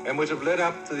 and which have led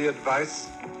up to the advice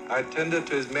I tendered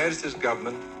to His Majesty's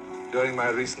government during my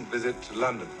recent visit to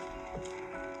London.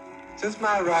 Since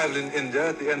my arrival in India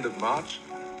at the end of March,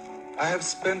 I have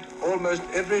spent almost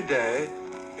every day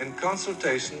in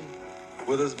consultation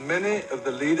with as many of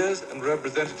the leaders and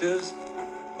representatives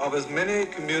of as many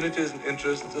communities and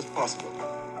interests as possible.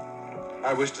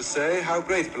 I wish to say how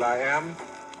grateful I am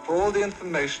for all the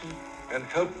information and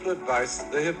helpful advice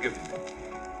they have given me.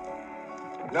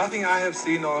 Nothing I have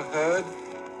seen or heard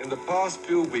in the past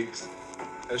few weeks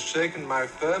has shaken my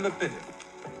firm opinion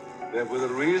that with a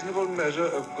reasonable measure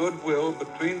of goodwill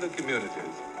between the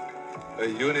communities, a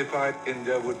unified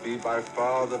India would be by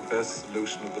far the best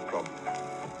solution of the problem.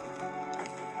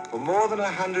 For more than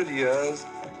 100 years,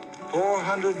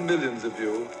 400 millions of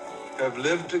you have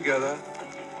lived together,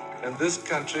 and this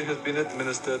country has been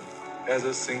administered as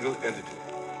a single entity.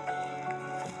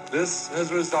 This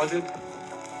has resulted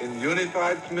in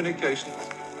unified communications,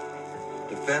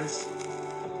 defense,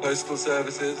 postal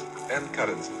services, and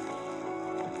currency,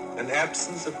 an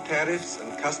absence of tariffs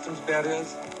and customs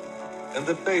barriers, and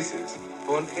the basis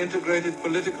for an integrated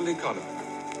political economy.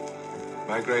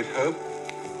 My great hope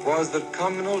was that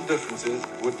communal differences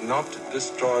would not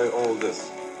destroy all this.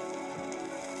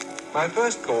 My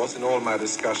first course in all my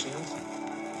discussions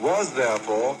was,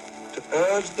 therefore, to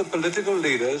urge the political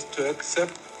leaders to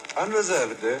accept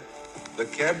unreservedly the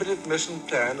Cabinet Mission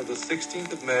Plan of the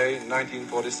 16th of May,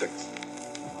 1946.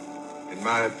 In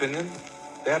my opinion,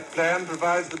 that plan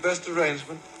provides the best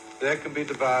arrangement that can be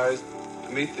devised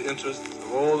to meet the interests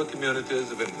of all the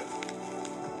communities of India.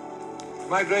 To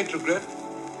my great regret,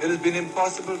 it has been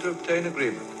impossible to obtain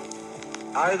agreement,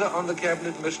 either on the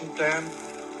Cabinet Mission Plan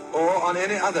or on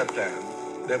any other plan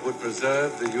that would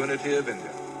preserve the unity of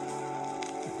India.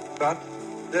 But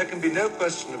there can be no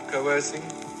question of coercing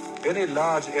any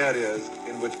large areas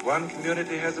in which one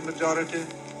community has a majority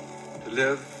to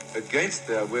live against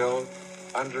their will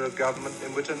under a government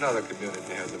in which another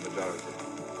community has a majority.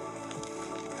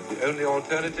 And the only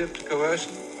alternative to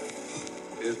coercion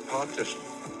is partition.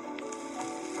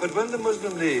 But when the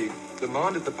Muslim League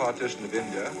demanded the partition of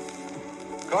India,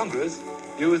 Congress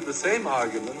used the same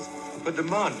arguments for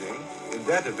demanding, in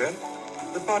that event,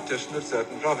 the partition of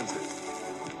certain provinces.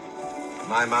 To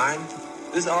my mind,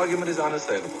 this argument is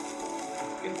unassailable.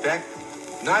 In fact,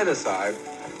 neither side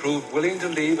proved willing to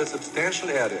leave a substantial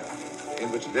area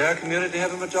in which their community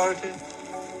have a majority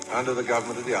under the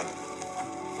government of the other.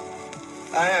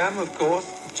 I am, of course,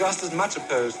 just as much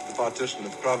opposed to the partition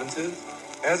of provinces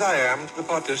as I am to the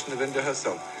partition of India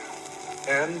herself,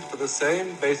 and for the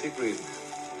same basic reason.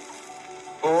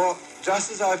 For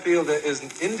just as I feel there is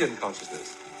an Indian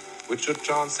consciousness which should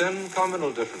transcend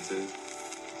communal differences,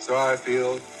 so I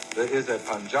feel there is a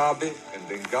Punjabi and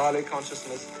Bengali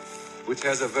consciousness which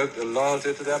has evoked a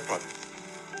loyalty to their province.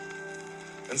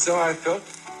 And so I felt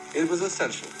it was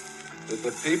essential that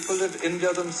the people of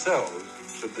India themselves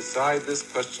should decide this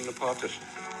question of partition.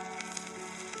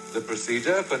 The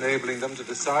procedure for enabling them to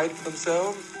decide for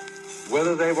themselves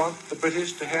whether they want the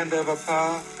British to hand over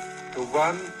power to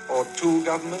one or two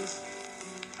governments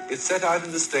is set out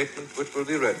in the statement which will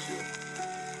be read to you.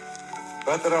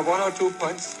 But there are one or 2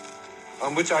 points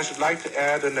on which I should like to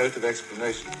add a note of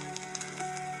explanation.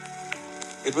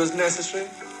 It was necessary,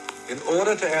 in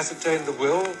order to ascertain the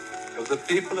will of the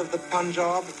people of the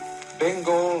Punjab,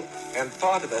 Bengal, and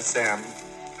part of Assam,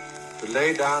 to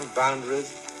lay down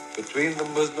boundaries between the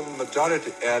Muslim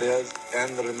majority areas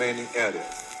and the remaining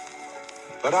areas.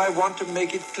 But I want to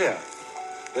make it clear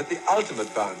that the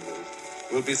ultimate boundaries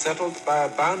will be settled by a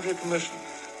boundary commission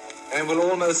and will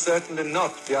almost certainly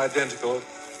not be identical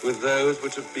with those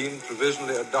which have been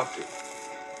provisionally adopted.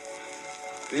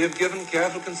 We have given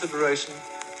careful consideration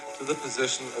to the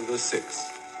position of the Sikhs.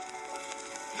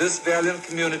 This valiant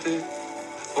community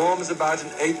forms about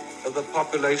 1/8 of the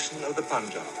population of the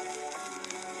Punjab,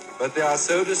 but they are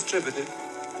so distributed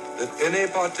that any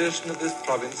partition of this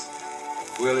province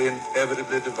will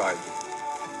inevitably divide them.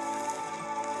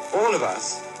 All of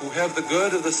us who have the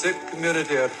good of the Sikh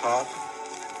community at heart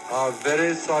are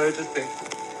very sorry to think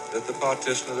that the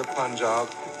partition of the Punjab,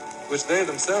 which they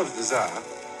themselves desire,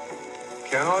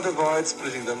 cannot avoid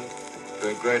splitting them to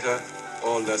a greater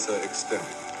or lesser extent.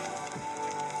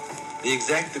 The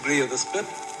exact degree of the split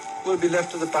will be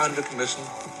left to the Boundary Commission,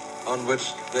 on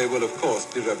which they will of course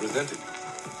be represented.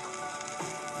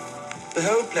 The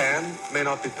whole plan may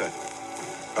not be perfect,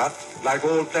 but like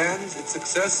all plans, its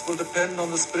success will depend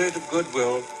on the spirit of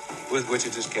goodwill with which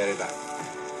it is carried out.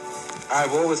 I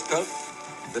have always felt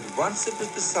that once it was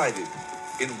decided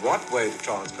in what way to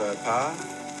transfer power,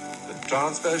 the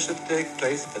transfer should take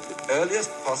place at the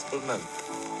earliest possible moment.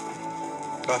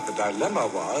 But the dilemma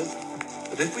was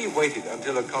that if we waited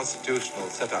until a constitutional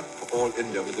setup for all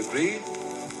India was agreed,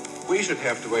 we should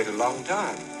have to wait a long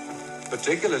time,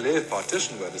 particularly if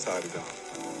partition were decided on.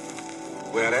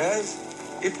 Whereas,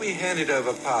 if we handed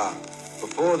over power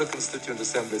before the constituent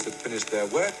assemblies had finished their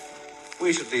work,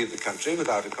 we should leave the country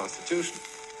without a constitution.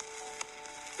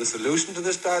 The solution to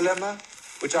this dilemma,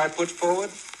 which I put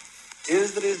forward,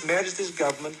 is that His Majesty's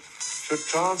government should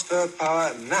transfer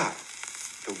power now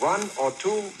to one or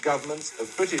two governments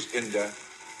of British India,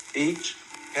 each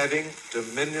having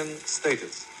dominion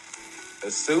status,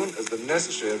 as soon as the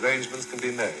necessary arrangements can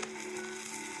be made.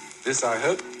 This, I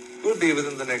hope, will be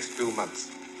within the next few months.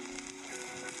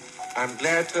 I'm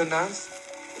glad to announce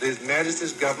that His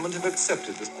Majesty's government have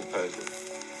accepted this proposal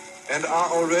and are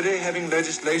already having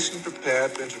legislation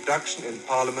prepared for introduction in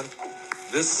Parliament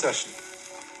this session.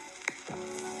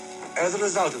 As a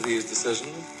result of these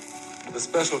decisions, the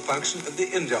special function of the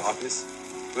India Office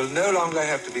will no longer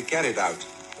have to be carried out,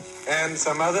 and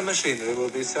some other machinery will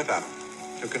be set up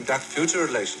to conduct future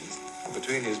relations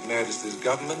between His Majesty's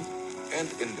government and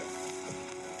India.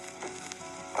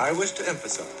 I wish to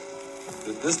emphasize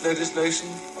that this legislation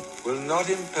will not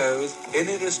impose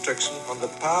any restriction on the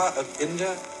power of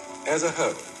India as a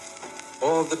whole,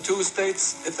 or of the two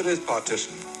states, if there is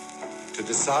partition, to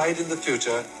decide in the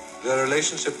future their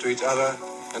relationship to each other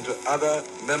and to other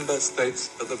member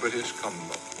states of the British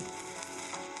Commonwealth.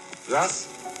 Thus,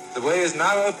 the way is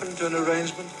now open to an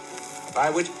arrangement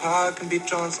by which power can be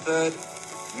transferred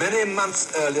many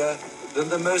months earlier than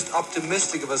the most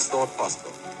optimistic of us thought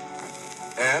possible,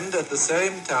 and at the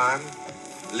same time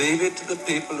leave it to the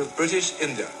people of British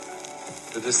India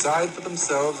to decide for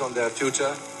themselves on their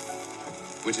future,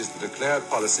 which is the declared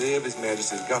policy of His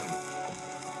Majesty's government.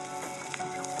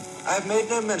 I have made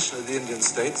no mention of the Indian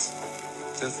states,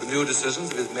 since the new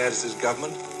decisions of His Majesty's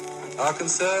government are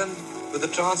concerned with the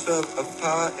transfer of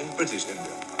power in British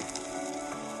India.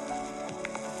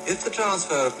 If the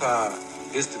transfer of power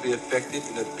is to be effective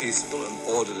in a peaceful and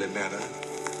orderly manner,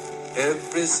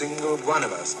 every single one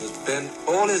of us must bend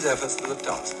all his efforts to the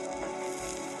task.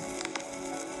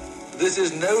 This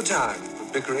is no time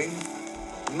for bickering,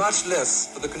 much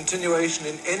less for the continuation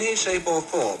in any shape or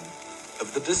form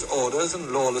of the disorders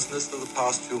and lawlessness of the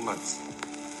past few months.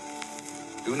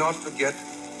 Do not forget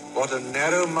what a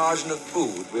narrow margin of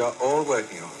food we are all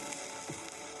working on.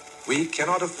 We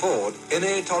cannot afford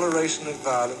any toleration of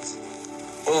violence.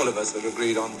 All of us are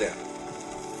agreed on that.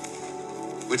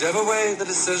 Whichever way the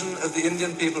decision of the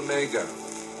Indian people may go,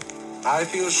 I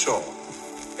feel sure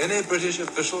any British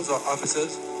officials or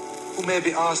officers who may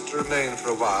be asked to remain for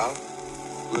a while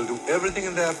will do everything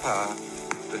in their power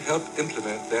to help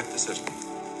implement that decision.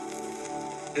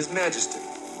 His Majesty,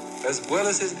 as well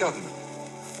as his government,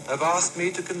 have asked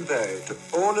me to convey to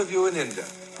all of you in India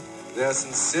their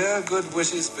sincere good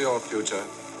wishes for your future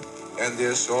and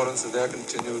the assurance of their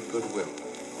continued goodwill.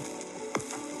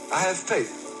 I have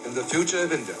faith in the future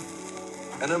of India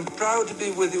and am proud to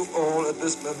be with you all at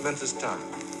this momentous time.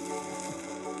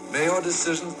 May your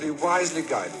decisions be wisely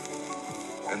guided,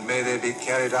 and may they be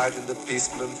carried out in the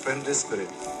peaceful and friendly spirit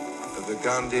of the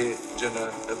Gandhi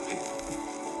Jinnah of Peace.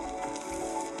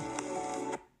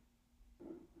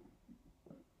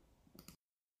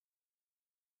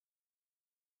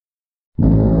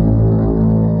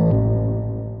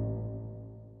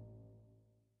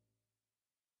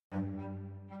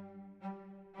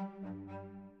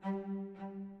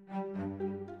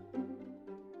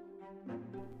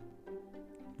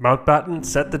 Mountbatten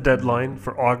set the deadline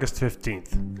for August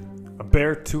 15th, a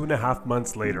bare 2.5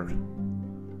 months later.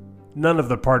 None of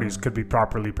the parties could be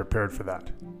properly prepared for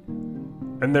that.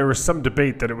 And there was some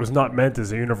debate that it was not meant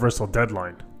as a universal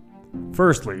deadline.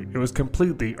 Firstly, it was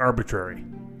completely arbitrary.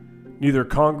 Neither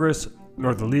Congress,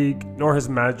 nor the League, nor His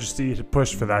Majesty had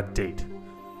pushed for that date.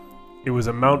 It was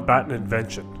a Mountbatten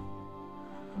invention.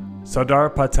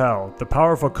 Sardar Patel, the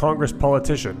powerful Congress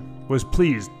politician, was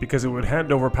pleased because it would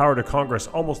hand over power to Congress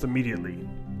almost immediately.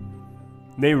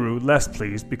 Nehru less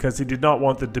pleased because he did not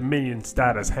want the Dominion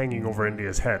status hanging over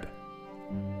India's head.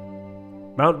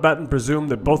 Mountbatten presumed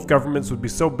that both governments would be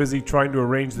so busy trying to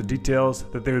arrange the details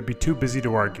that they would be too busy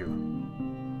to argue.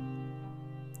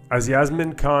 As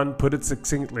Yasmin Khan put it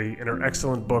succinctly in her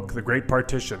excellent book, The Great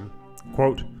Partition,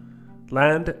 quote,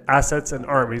 "Land, assets, and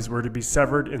armies were to be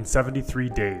severed in 73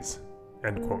 days."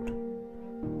 End quote.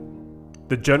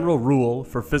 The general rule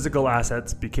for physical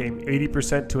assets became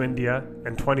 80% to India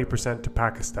and 20% to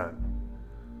Pakistan.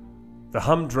 The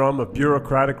humdrum of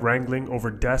bureaucratic wrangling over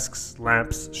desks,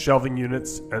 lamps, shelving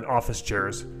units, and office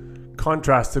chairs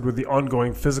contrasted with the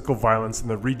ongoing physical violence in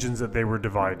the regions that they were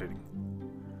dividing.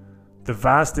 The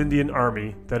vast Indian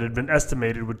army that had been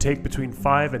estimated would take between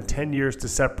 5 and 10 years to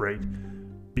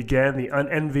separate began the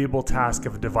unenviable task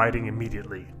of dividing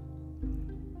immediately.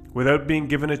 Without being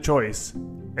given a choice,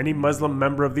 any Muslim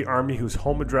member of the army whose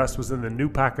home address was in the new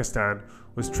Pakistan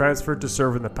was transferred to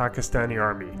serve in the Pakistani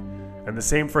army, and the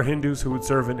same for Hindus who would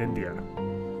serve in India.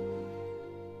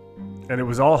 And it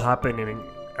was all happening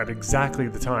at exactly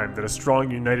the time that a strong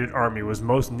united army was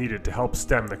most needed to help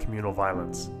stem the communal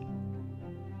violence.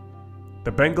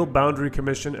 The Bengal Boundary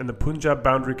Commission and the Punjab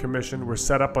Boundary Commission were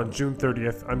set up on June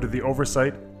 30th under the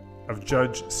oversight of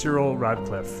Judge Cyril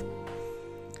Radcliffe,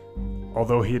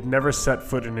 although he had never set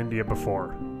foot in India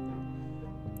before.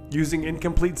 Using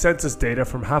incomplete census data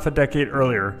from half a decade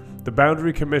earlier, the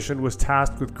Boundary Commission was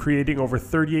tasked with creating over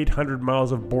 3,800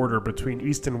 miles of border between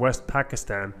East and West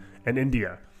Pakistan and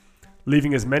India,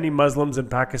 leaving as many Muslims in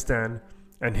Pakistan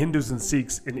and Hindus and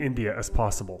Sikhs in India as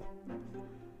possible.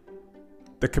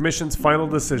 The Commission's final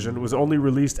decision was only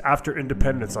released after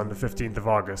independence on the 15th of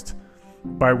August,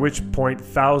 by which point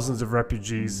thousands of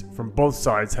refugees from both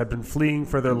sides had been fleeing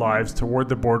for their lives toward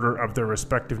the border of their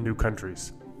respective new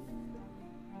countries.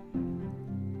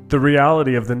 The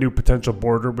reality of the new potential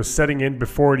border was setting in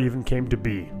before it even came to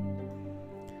be.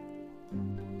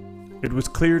 It was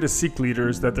clear to Sikh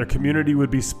leaders that their community would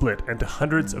be split, and to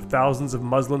hundreds of thousands of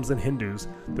Muslims and Hindus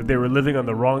that they were living on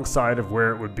the wrong side of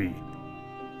where it would be.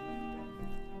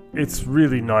 It's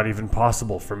really not even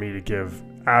possible for me to give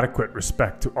adequate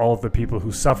respect to all of the people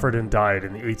who suffered and died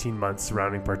in the 18 months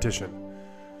surrounding partition.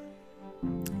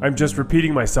 I'm just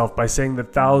repeating myself by saying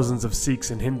that thousands of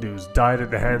Sikhs and Hindus died at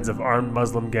the hands of armed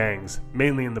Muslim gangs,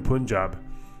 mainly in the Punjab,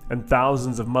 and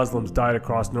thousands of Muslims died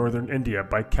across northern India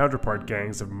by counterpart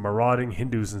gangs of marauding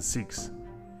Hindus and Sikhs.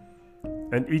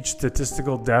 And each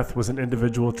statistical death was an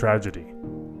individual tragedy.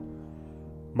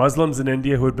 Muslims in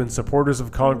India who had been supporters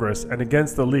of Congress and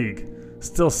against the League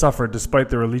still suffered despite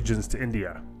their allegiance to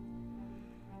India.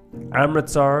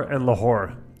 Amritsar and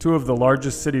Lahore, two of the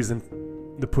largest cities in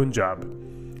the Punjab,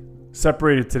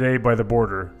 separated today by the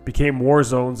border, became war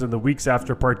zones in the weeks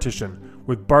after partition,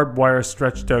 with barbed wire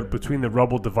stretched out between the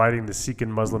rubble dividing the Sikh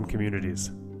and Muslim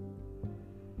communities.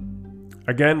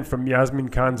 Again, from Yasmin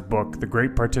Khan's book, The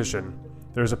Great Partition,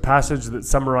 there's a passage that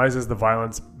summarizes the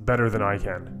violence better than I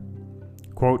can.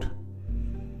 Quote,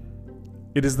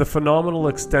 "It is the phenomenal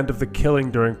extent of the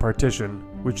killing during partition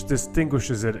which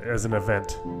distinguishes it as an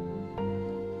event.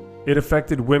 It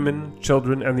affected women,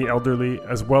 children, and the elderly,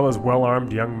 as well as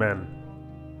well-armed young men.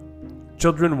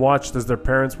 Children watched as their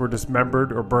parents were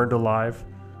dismembered or burned alive.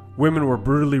 Women were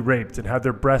brutally raped and had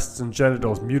their breasts and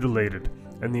genitals mutilated,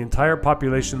 and the entire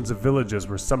populations of villages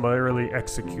were summarily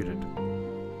executed.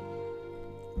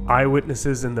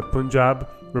 Eyewitnesses in the Punjab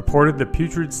reported the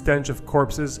putrid stench of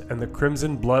corpses and the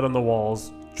crimson blood on the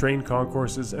walls, train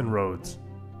concourses, and roads."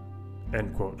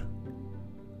 End quote.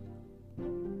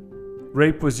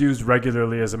 Rape was used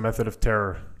regularly as a method of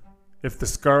terror. If the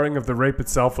scarring of the rape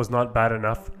itself was not bad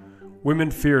enough, women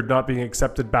feared not being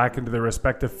accepted back into their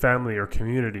respective family or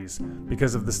communities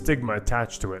because of the stigma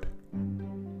attached to it.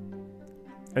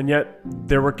 And yet,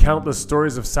 there were countless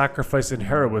stories of sacrifice and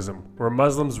heroism where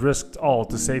Muslims risked all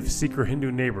to save Sikh or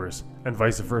Hindu neighbors, and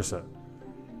vice versa.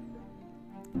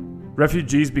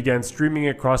 Refugees began streaming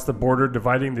across the border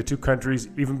dividing the two countries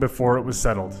even before it was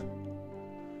settled.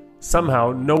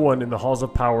 Somehow, no one in the halls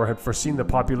of power had foreseen the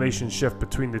population shift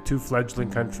between the two fledgling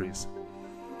countries.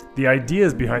 The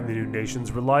ideas behind the new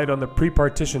nations relied on the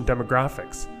pre-partition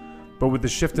demographics, but with the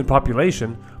shift in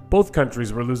population, both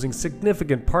countries were losing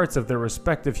significant parts of their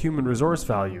respective human resource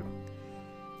value.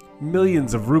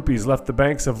 Millions of rupees left the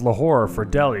banks of Lahore for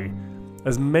Delhi,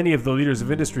 as many of the leaders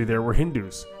of industry there were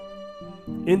Hindus.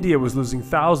 India was losing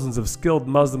thousands of skilled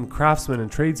Muslim craftsmen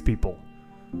and tradespeople,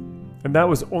 and that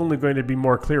was only going to be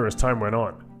more clear as time went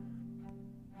on.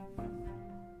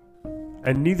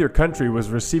 And neither country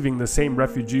was receiving the same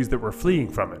refugees that were fleeing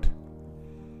from it.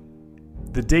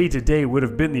 The day-to-day would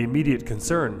have been the immediate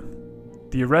concern.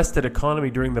 The arrested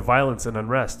economy during the violence and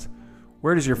unrest.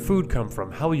 Where does your food come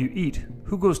from? How will you eat?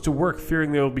 Who goes to work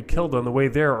fearing they will be killed on the way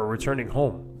there or returning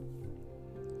home?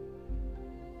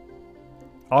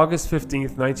 August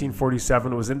 15th,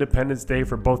 1947 was Independence Day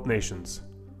for both nations,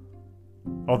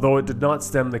 although it did not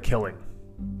stem the killing.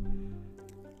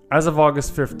 As of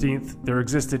August 15th, there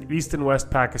existed East and West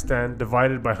Pakistan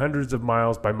divided by hundreds of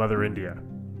miles by Mother India.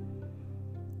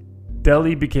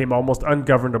 Delhi became almost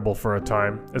ungovernable for a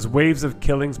time, as waves of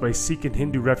killings by Sikh and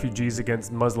Hindu refugees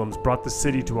against Muslims brought the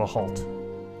city to a halt.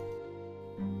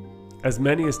 As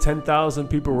many as 10,000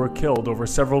 people were killed over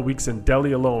several weeks in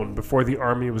Delhi alone before the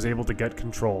army was able to get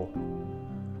control.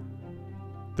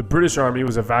 The British Army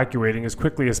was evacuating as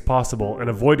quickly as possible and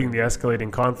avoiding the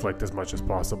escalating conflict as much as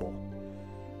possible.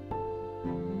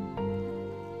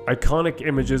 Iconic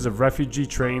images of refugee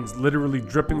trains literally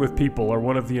dripping with people are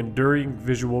one of the enduring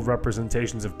visual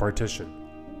representations of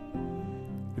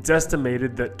partition. It's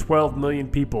estimated that 12 million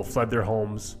people fled their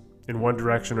homes in one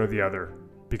direction or the other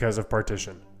because of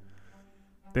partition.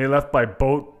 They left by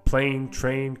boat, plane,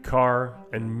 train, car,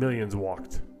 and millions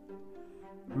walked.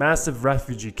 Massive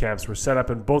refugee camps were set up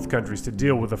in both countries to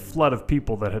deal with a flood of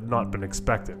people that had not been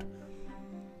expected.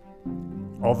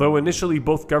 Although initially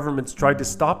both governments tried to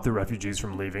stop the refugees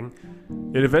from leaving,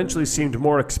 it eventually seemed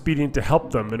more expedient to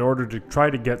help them in order to try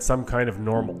to get some kind of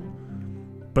normal.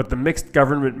 But the mixed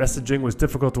government messaging was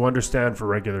difficult to understand for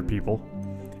regular people,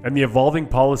 and the evolving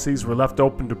policies were left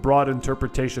open to broad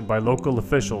interpretation by local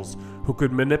officials who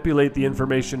could manipulate the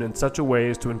information in such a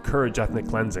way as to encourage ethnic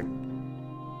cleansing.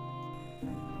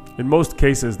 In most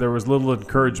cases, there was little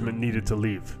encouragement needed to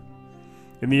leave.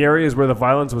 In the areas where the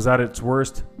violence was at its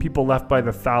worst, people left by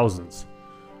the thousands.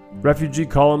 Refugee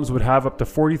columns would have up to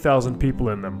 40,000 people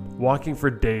in them, walking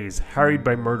for days, harried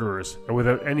by murderers, and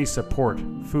without any support,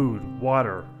 food,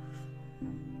 water.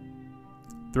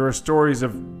 There are stories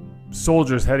of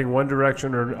soldiers heading one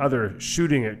direction or another,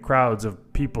 shooting at crowds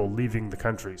of people leaving the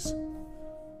countries.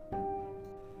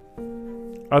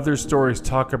 Other stories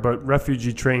talk about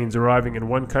refugee trains arriving in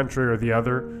one country or the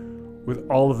other with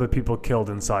all of the people killed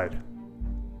inside,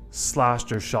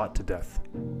 slashed or shot to death.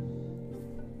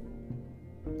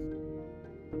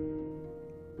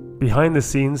 Behind the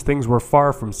scenes, things were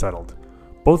far from settled.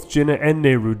 Both Jinnah and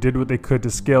Nehru did what they could to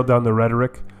scale down the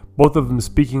rhetoric, both of them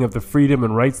speaking of the freedom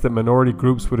and rights that minority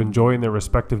groups would enjoy in their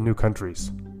respective new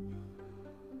countries.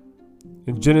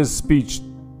 In Jinnah's speech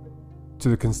to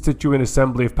the Constituent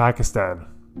Assembly of Pakistan,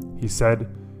 he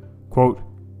said, quote,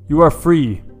 You are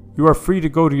free to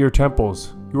go to your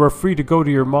temples. You are free to go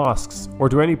to your mosques or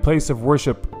to any place of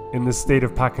worship in this state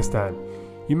of Pakistan.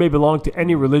 You may belong to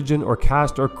any religion or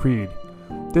caste or creed.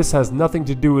 This has nothing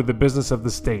to do with the business of the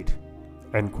state."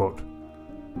 End quote.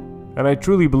 And I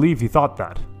truly believe he thought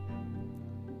that.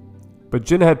 But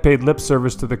Jinnah had paid lip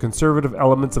service to the conservative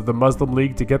elements of the Muslim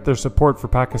League to get their support for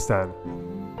Pakistan.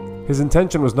 His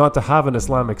intention was not to have an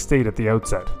Islamic state at the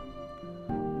outset,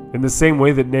 in the same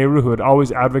way that Nehru had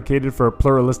always advocated for a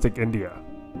pluralistic India.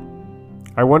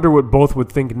 I wonder what both would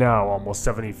think now, almost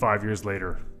 75 years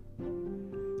later.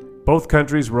 Both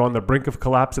countries were on the brink of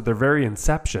collapse at their very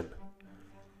inception.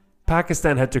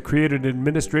 Pakistan had to create an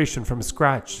administration from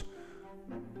scratch,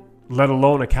 let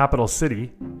alone a capital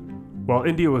city, while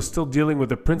India was still dealing with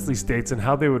the princely states and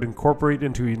how they would incorporate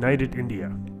into a united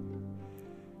India.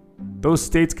 Those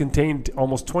states contained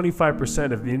almost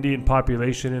 25% of the Indian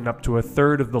population and up to a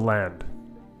third of the land.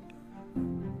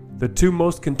 The two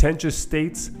most contentious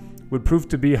states would prove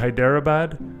to be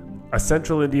Hyderabad, a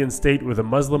central Indian state with a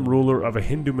Muslim ruler of a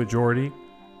Hindu majority,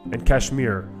 and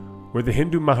Kashmir, where the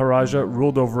Hindu Maharaja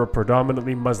ruled over a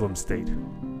predominantly Muslim state.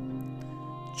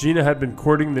 Jinnah had been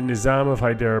courting the Nizam of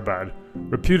Hyderabad,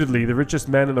 reputedly the richest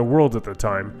man in the world at the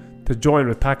time, to join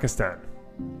with Pakistan.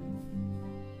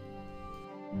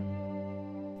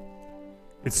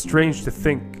 It's strange to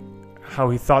think how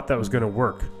he thought that was going to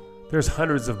work. There's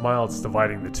hundreds of miles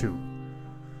dividing the two.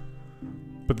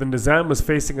 But the Nizam was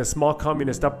facing a small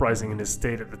communist uprising in his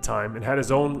state at the time and had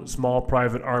his own small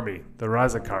private army, the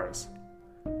Razakars.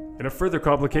 In a further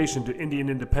complication to Indian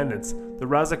independence, the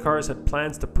Razakars had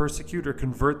plans to persecute or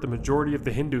convert the majority of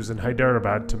the Hindus in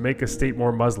Hyderabad to make a state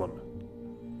more Muslim.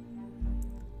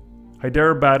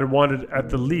 Hyderabad wanted at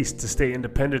the least to stay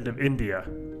independent of India,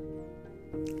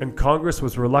 and Congress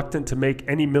was reluctant to make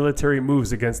any military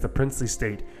moves against the princely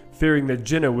state, fearing that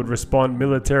Jinnah would respond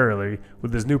militarily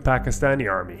with his new Pakistani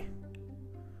army.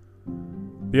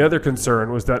 The other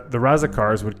concern was that the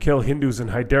Razakars would kill Hindus in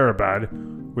Hyderabad,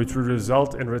 which would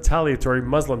result in retaliatory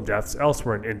Muslim deaths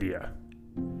elsewhere in India.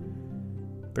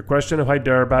 The question of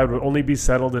Hyderabad would only be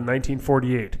settled in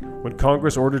 1948, when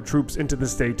Congress ordered troops into the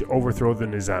state to overthrow the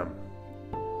Nizam.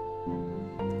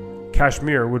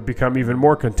 Kashmir would become even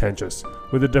more contentious,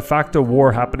 with a de facto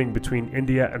war happening between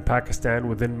India and Pakistan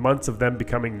within months of them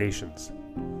becoming nations.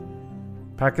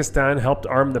 Pakistan helped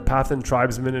arm the Pathan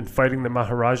tribesmen in fighting the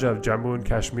Maharaja of Jammu and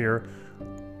Kashmir,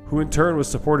 who in turn was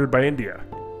supported by India.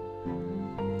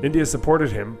 India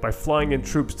supported him by flying in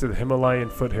troops to the Himalayan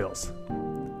foothills.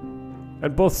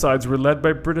 And both sides were led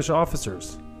by British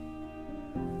officers.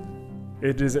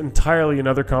 It is entirely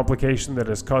another complication that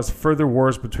has caused further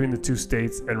wars between the two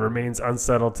states and remains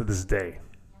unsettled to this day.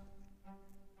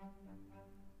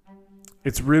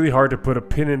 It's really hard to put a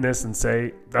pin in this and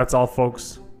say, that's all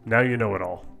folks, now you know it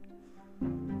all.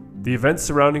 The events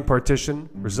surrounding partition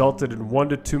resulted in 1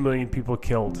 to 2 million people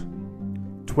killed,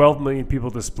 12 million people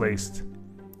displaced,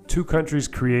 2 countries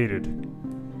created,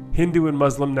 Hindu and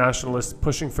Muslim nationalists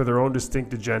pushing for their own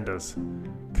distinct agendas,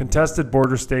 contested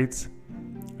border states,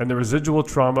 and the residual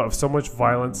trauma of so much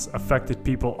violence affected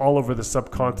people all over the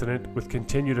subcontinent with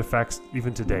continued effects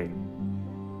even today.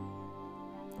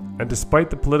 And despite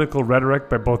the political rhetoric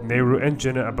by both Nehru and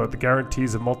Jinnah about the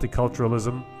guarantees of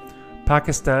multiculturalism,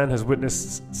 Pakistan has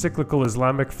witnessed cyclical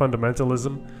Islamic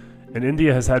fundamentalism, and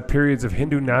India has had periods of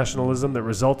Hindu nationalism that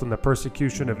result in the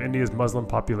persecution of India's Muslim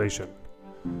population.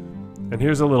 And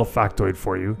here's a little factoid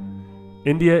for you.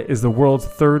 India is the world's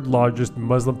 3rd largest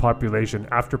Muslim population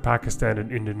after Pakistan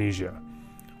and Indonesia,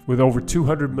 with over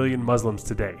 200 million Muslims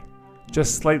today,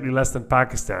 just slightly less than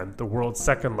Pakistan, the world's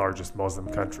 2nd largest Muslim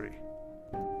country.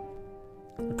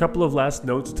 A couple of last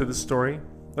notes to the story.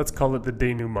 Let's call it the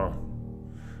denouement.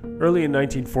 Early in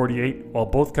 1948, while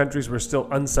both countries were still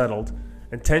unsettled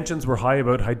and tensions were high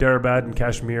about Hyderabad and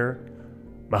Kashmir,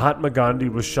 Mahatma Gandhi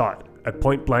was shot at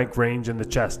point-blank range in the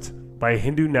chest by a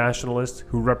Hindu nationalist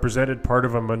who represented part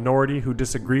of a minority who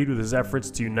disagreed with his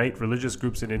efforts to unite religious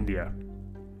groups in India.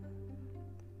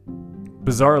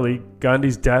 Bizarrely,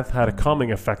 Gandhi's death had a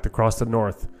calming effect across the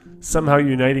north, somehow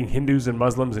uniting Hindus and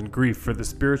Muslims in grief for the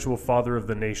spiritual father of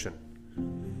the nation.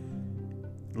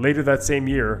 Later that same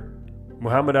year,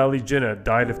 Muhammad Ali Jinnah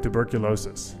died of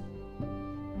tuberculosis.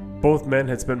 Both men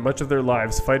had spent much of their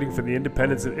lives fighting for the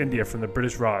independence of India from the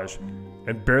British Raj,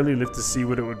 and barely lived to see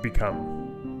what it would become.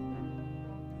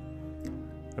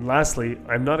 And lastly,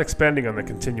 I'm not expanding on the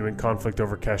continuing conflict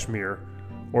over Kashmir,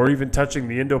 or even touching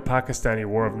the Indo-Pakistani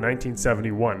War of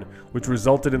 1971, which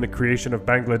resulted in the creation of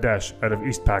Bangladesh out of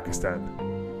East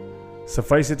Pakistan.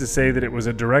 Suffice it to say that it was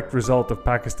a direct result of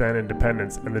Pakistan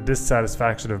independence and the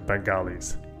dissatisfaction of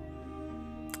Bengalis.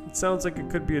 It sounds like it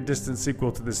could be a distant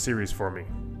sequel to this series for me.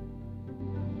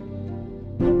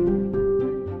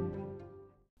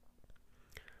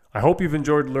 I hope you've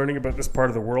enjoyed learning about this part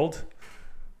of the world.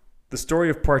 The story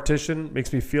of partition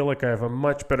makes me feel like I have a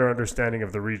much better understanding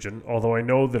of the region, although I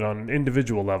know that on an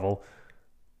individual level,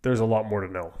 there's a lot more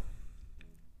to know.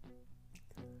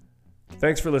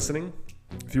 Thanks for listening.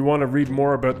 If you want to read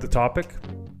more about the topic,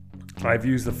 I've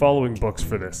used the following books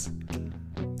for this: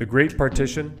 The Great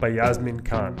Partition by Yasmin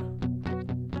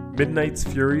Khan, Midnight's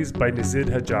Furies by Nazid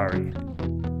Hajari,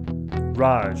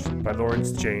 Raj by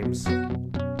Lawrence James,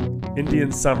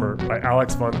 Indian Summer by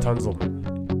Alex von Tunzelman,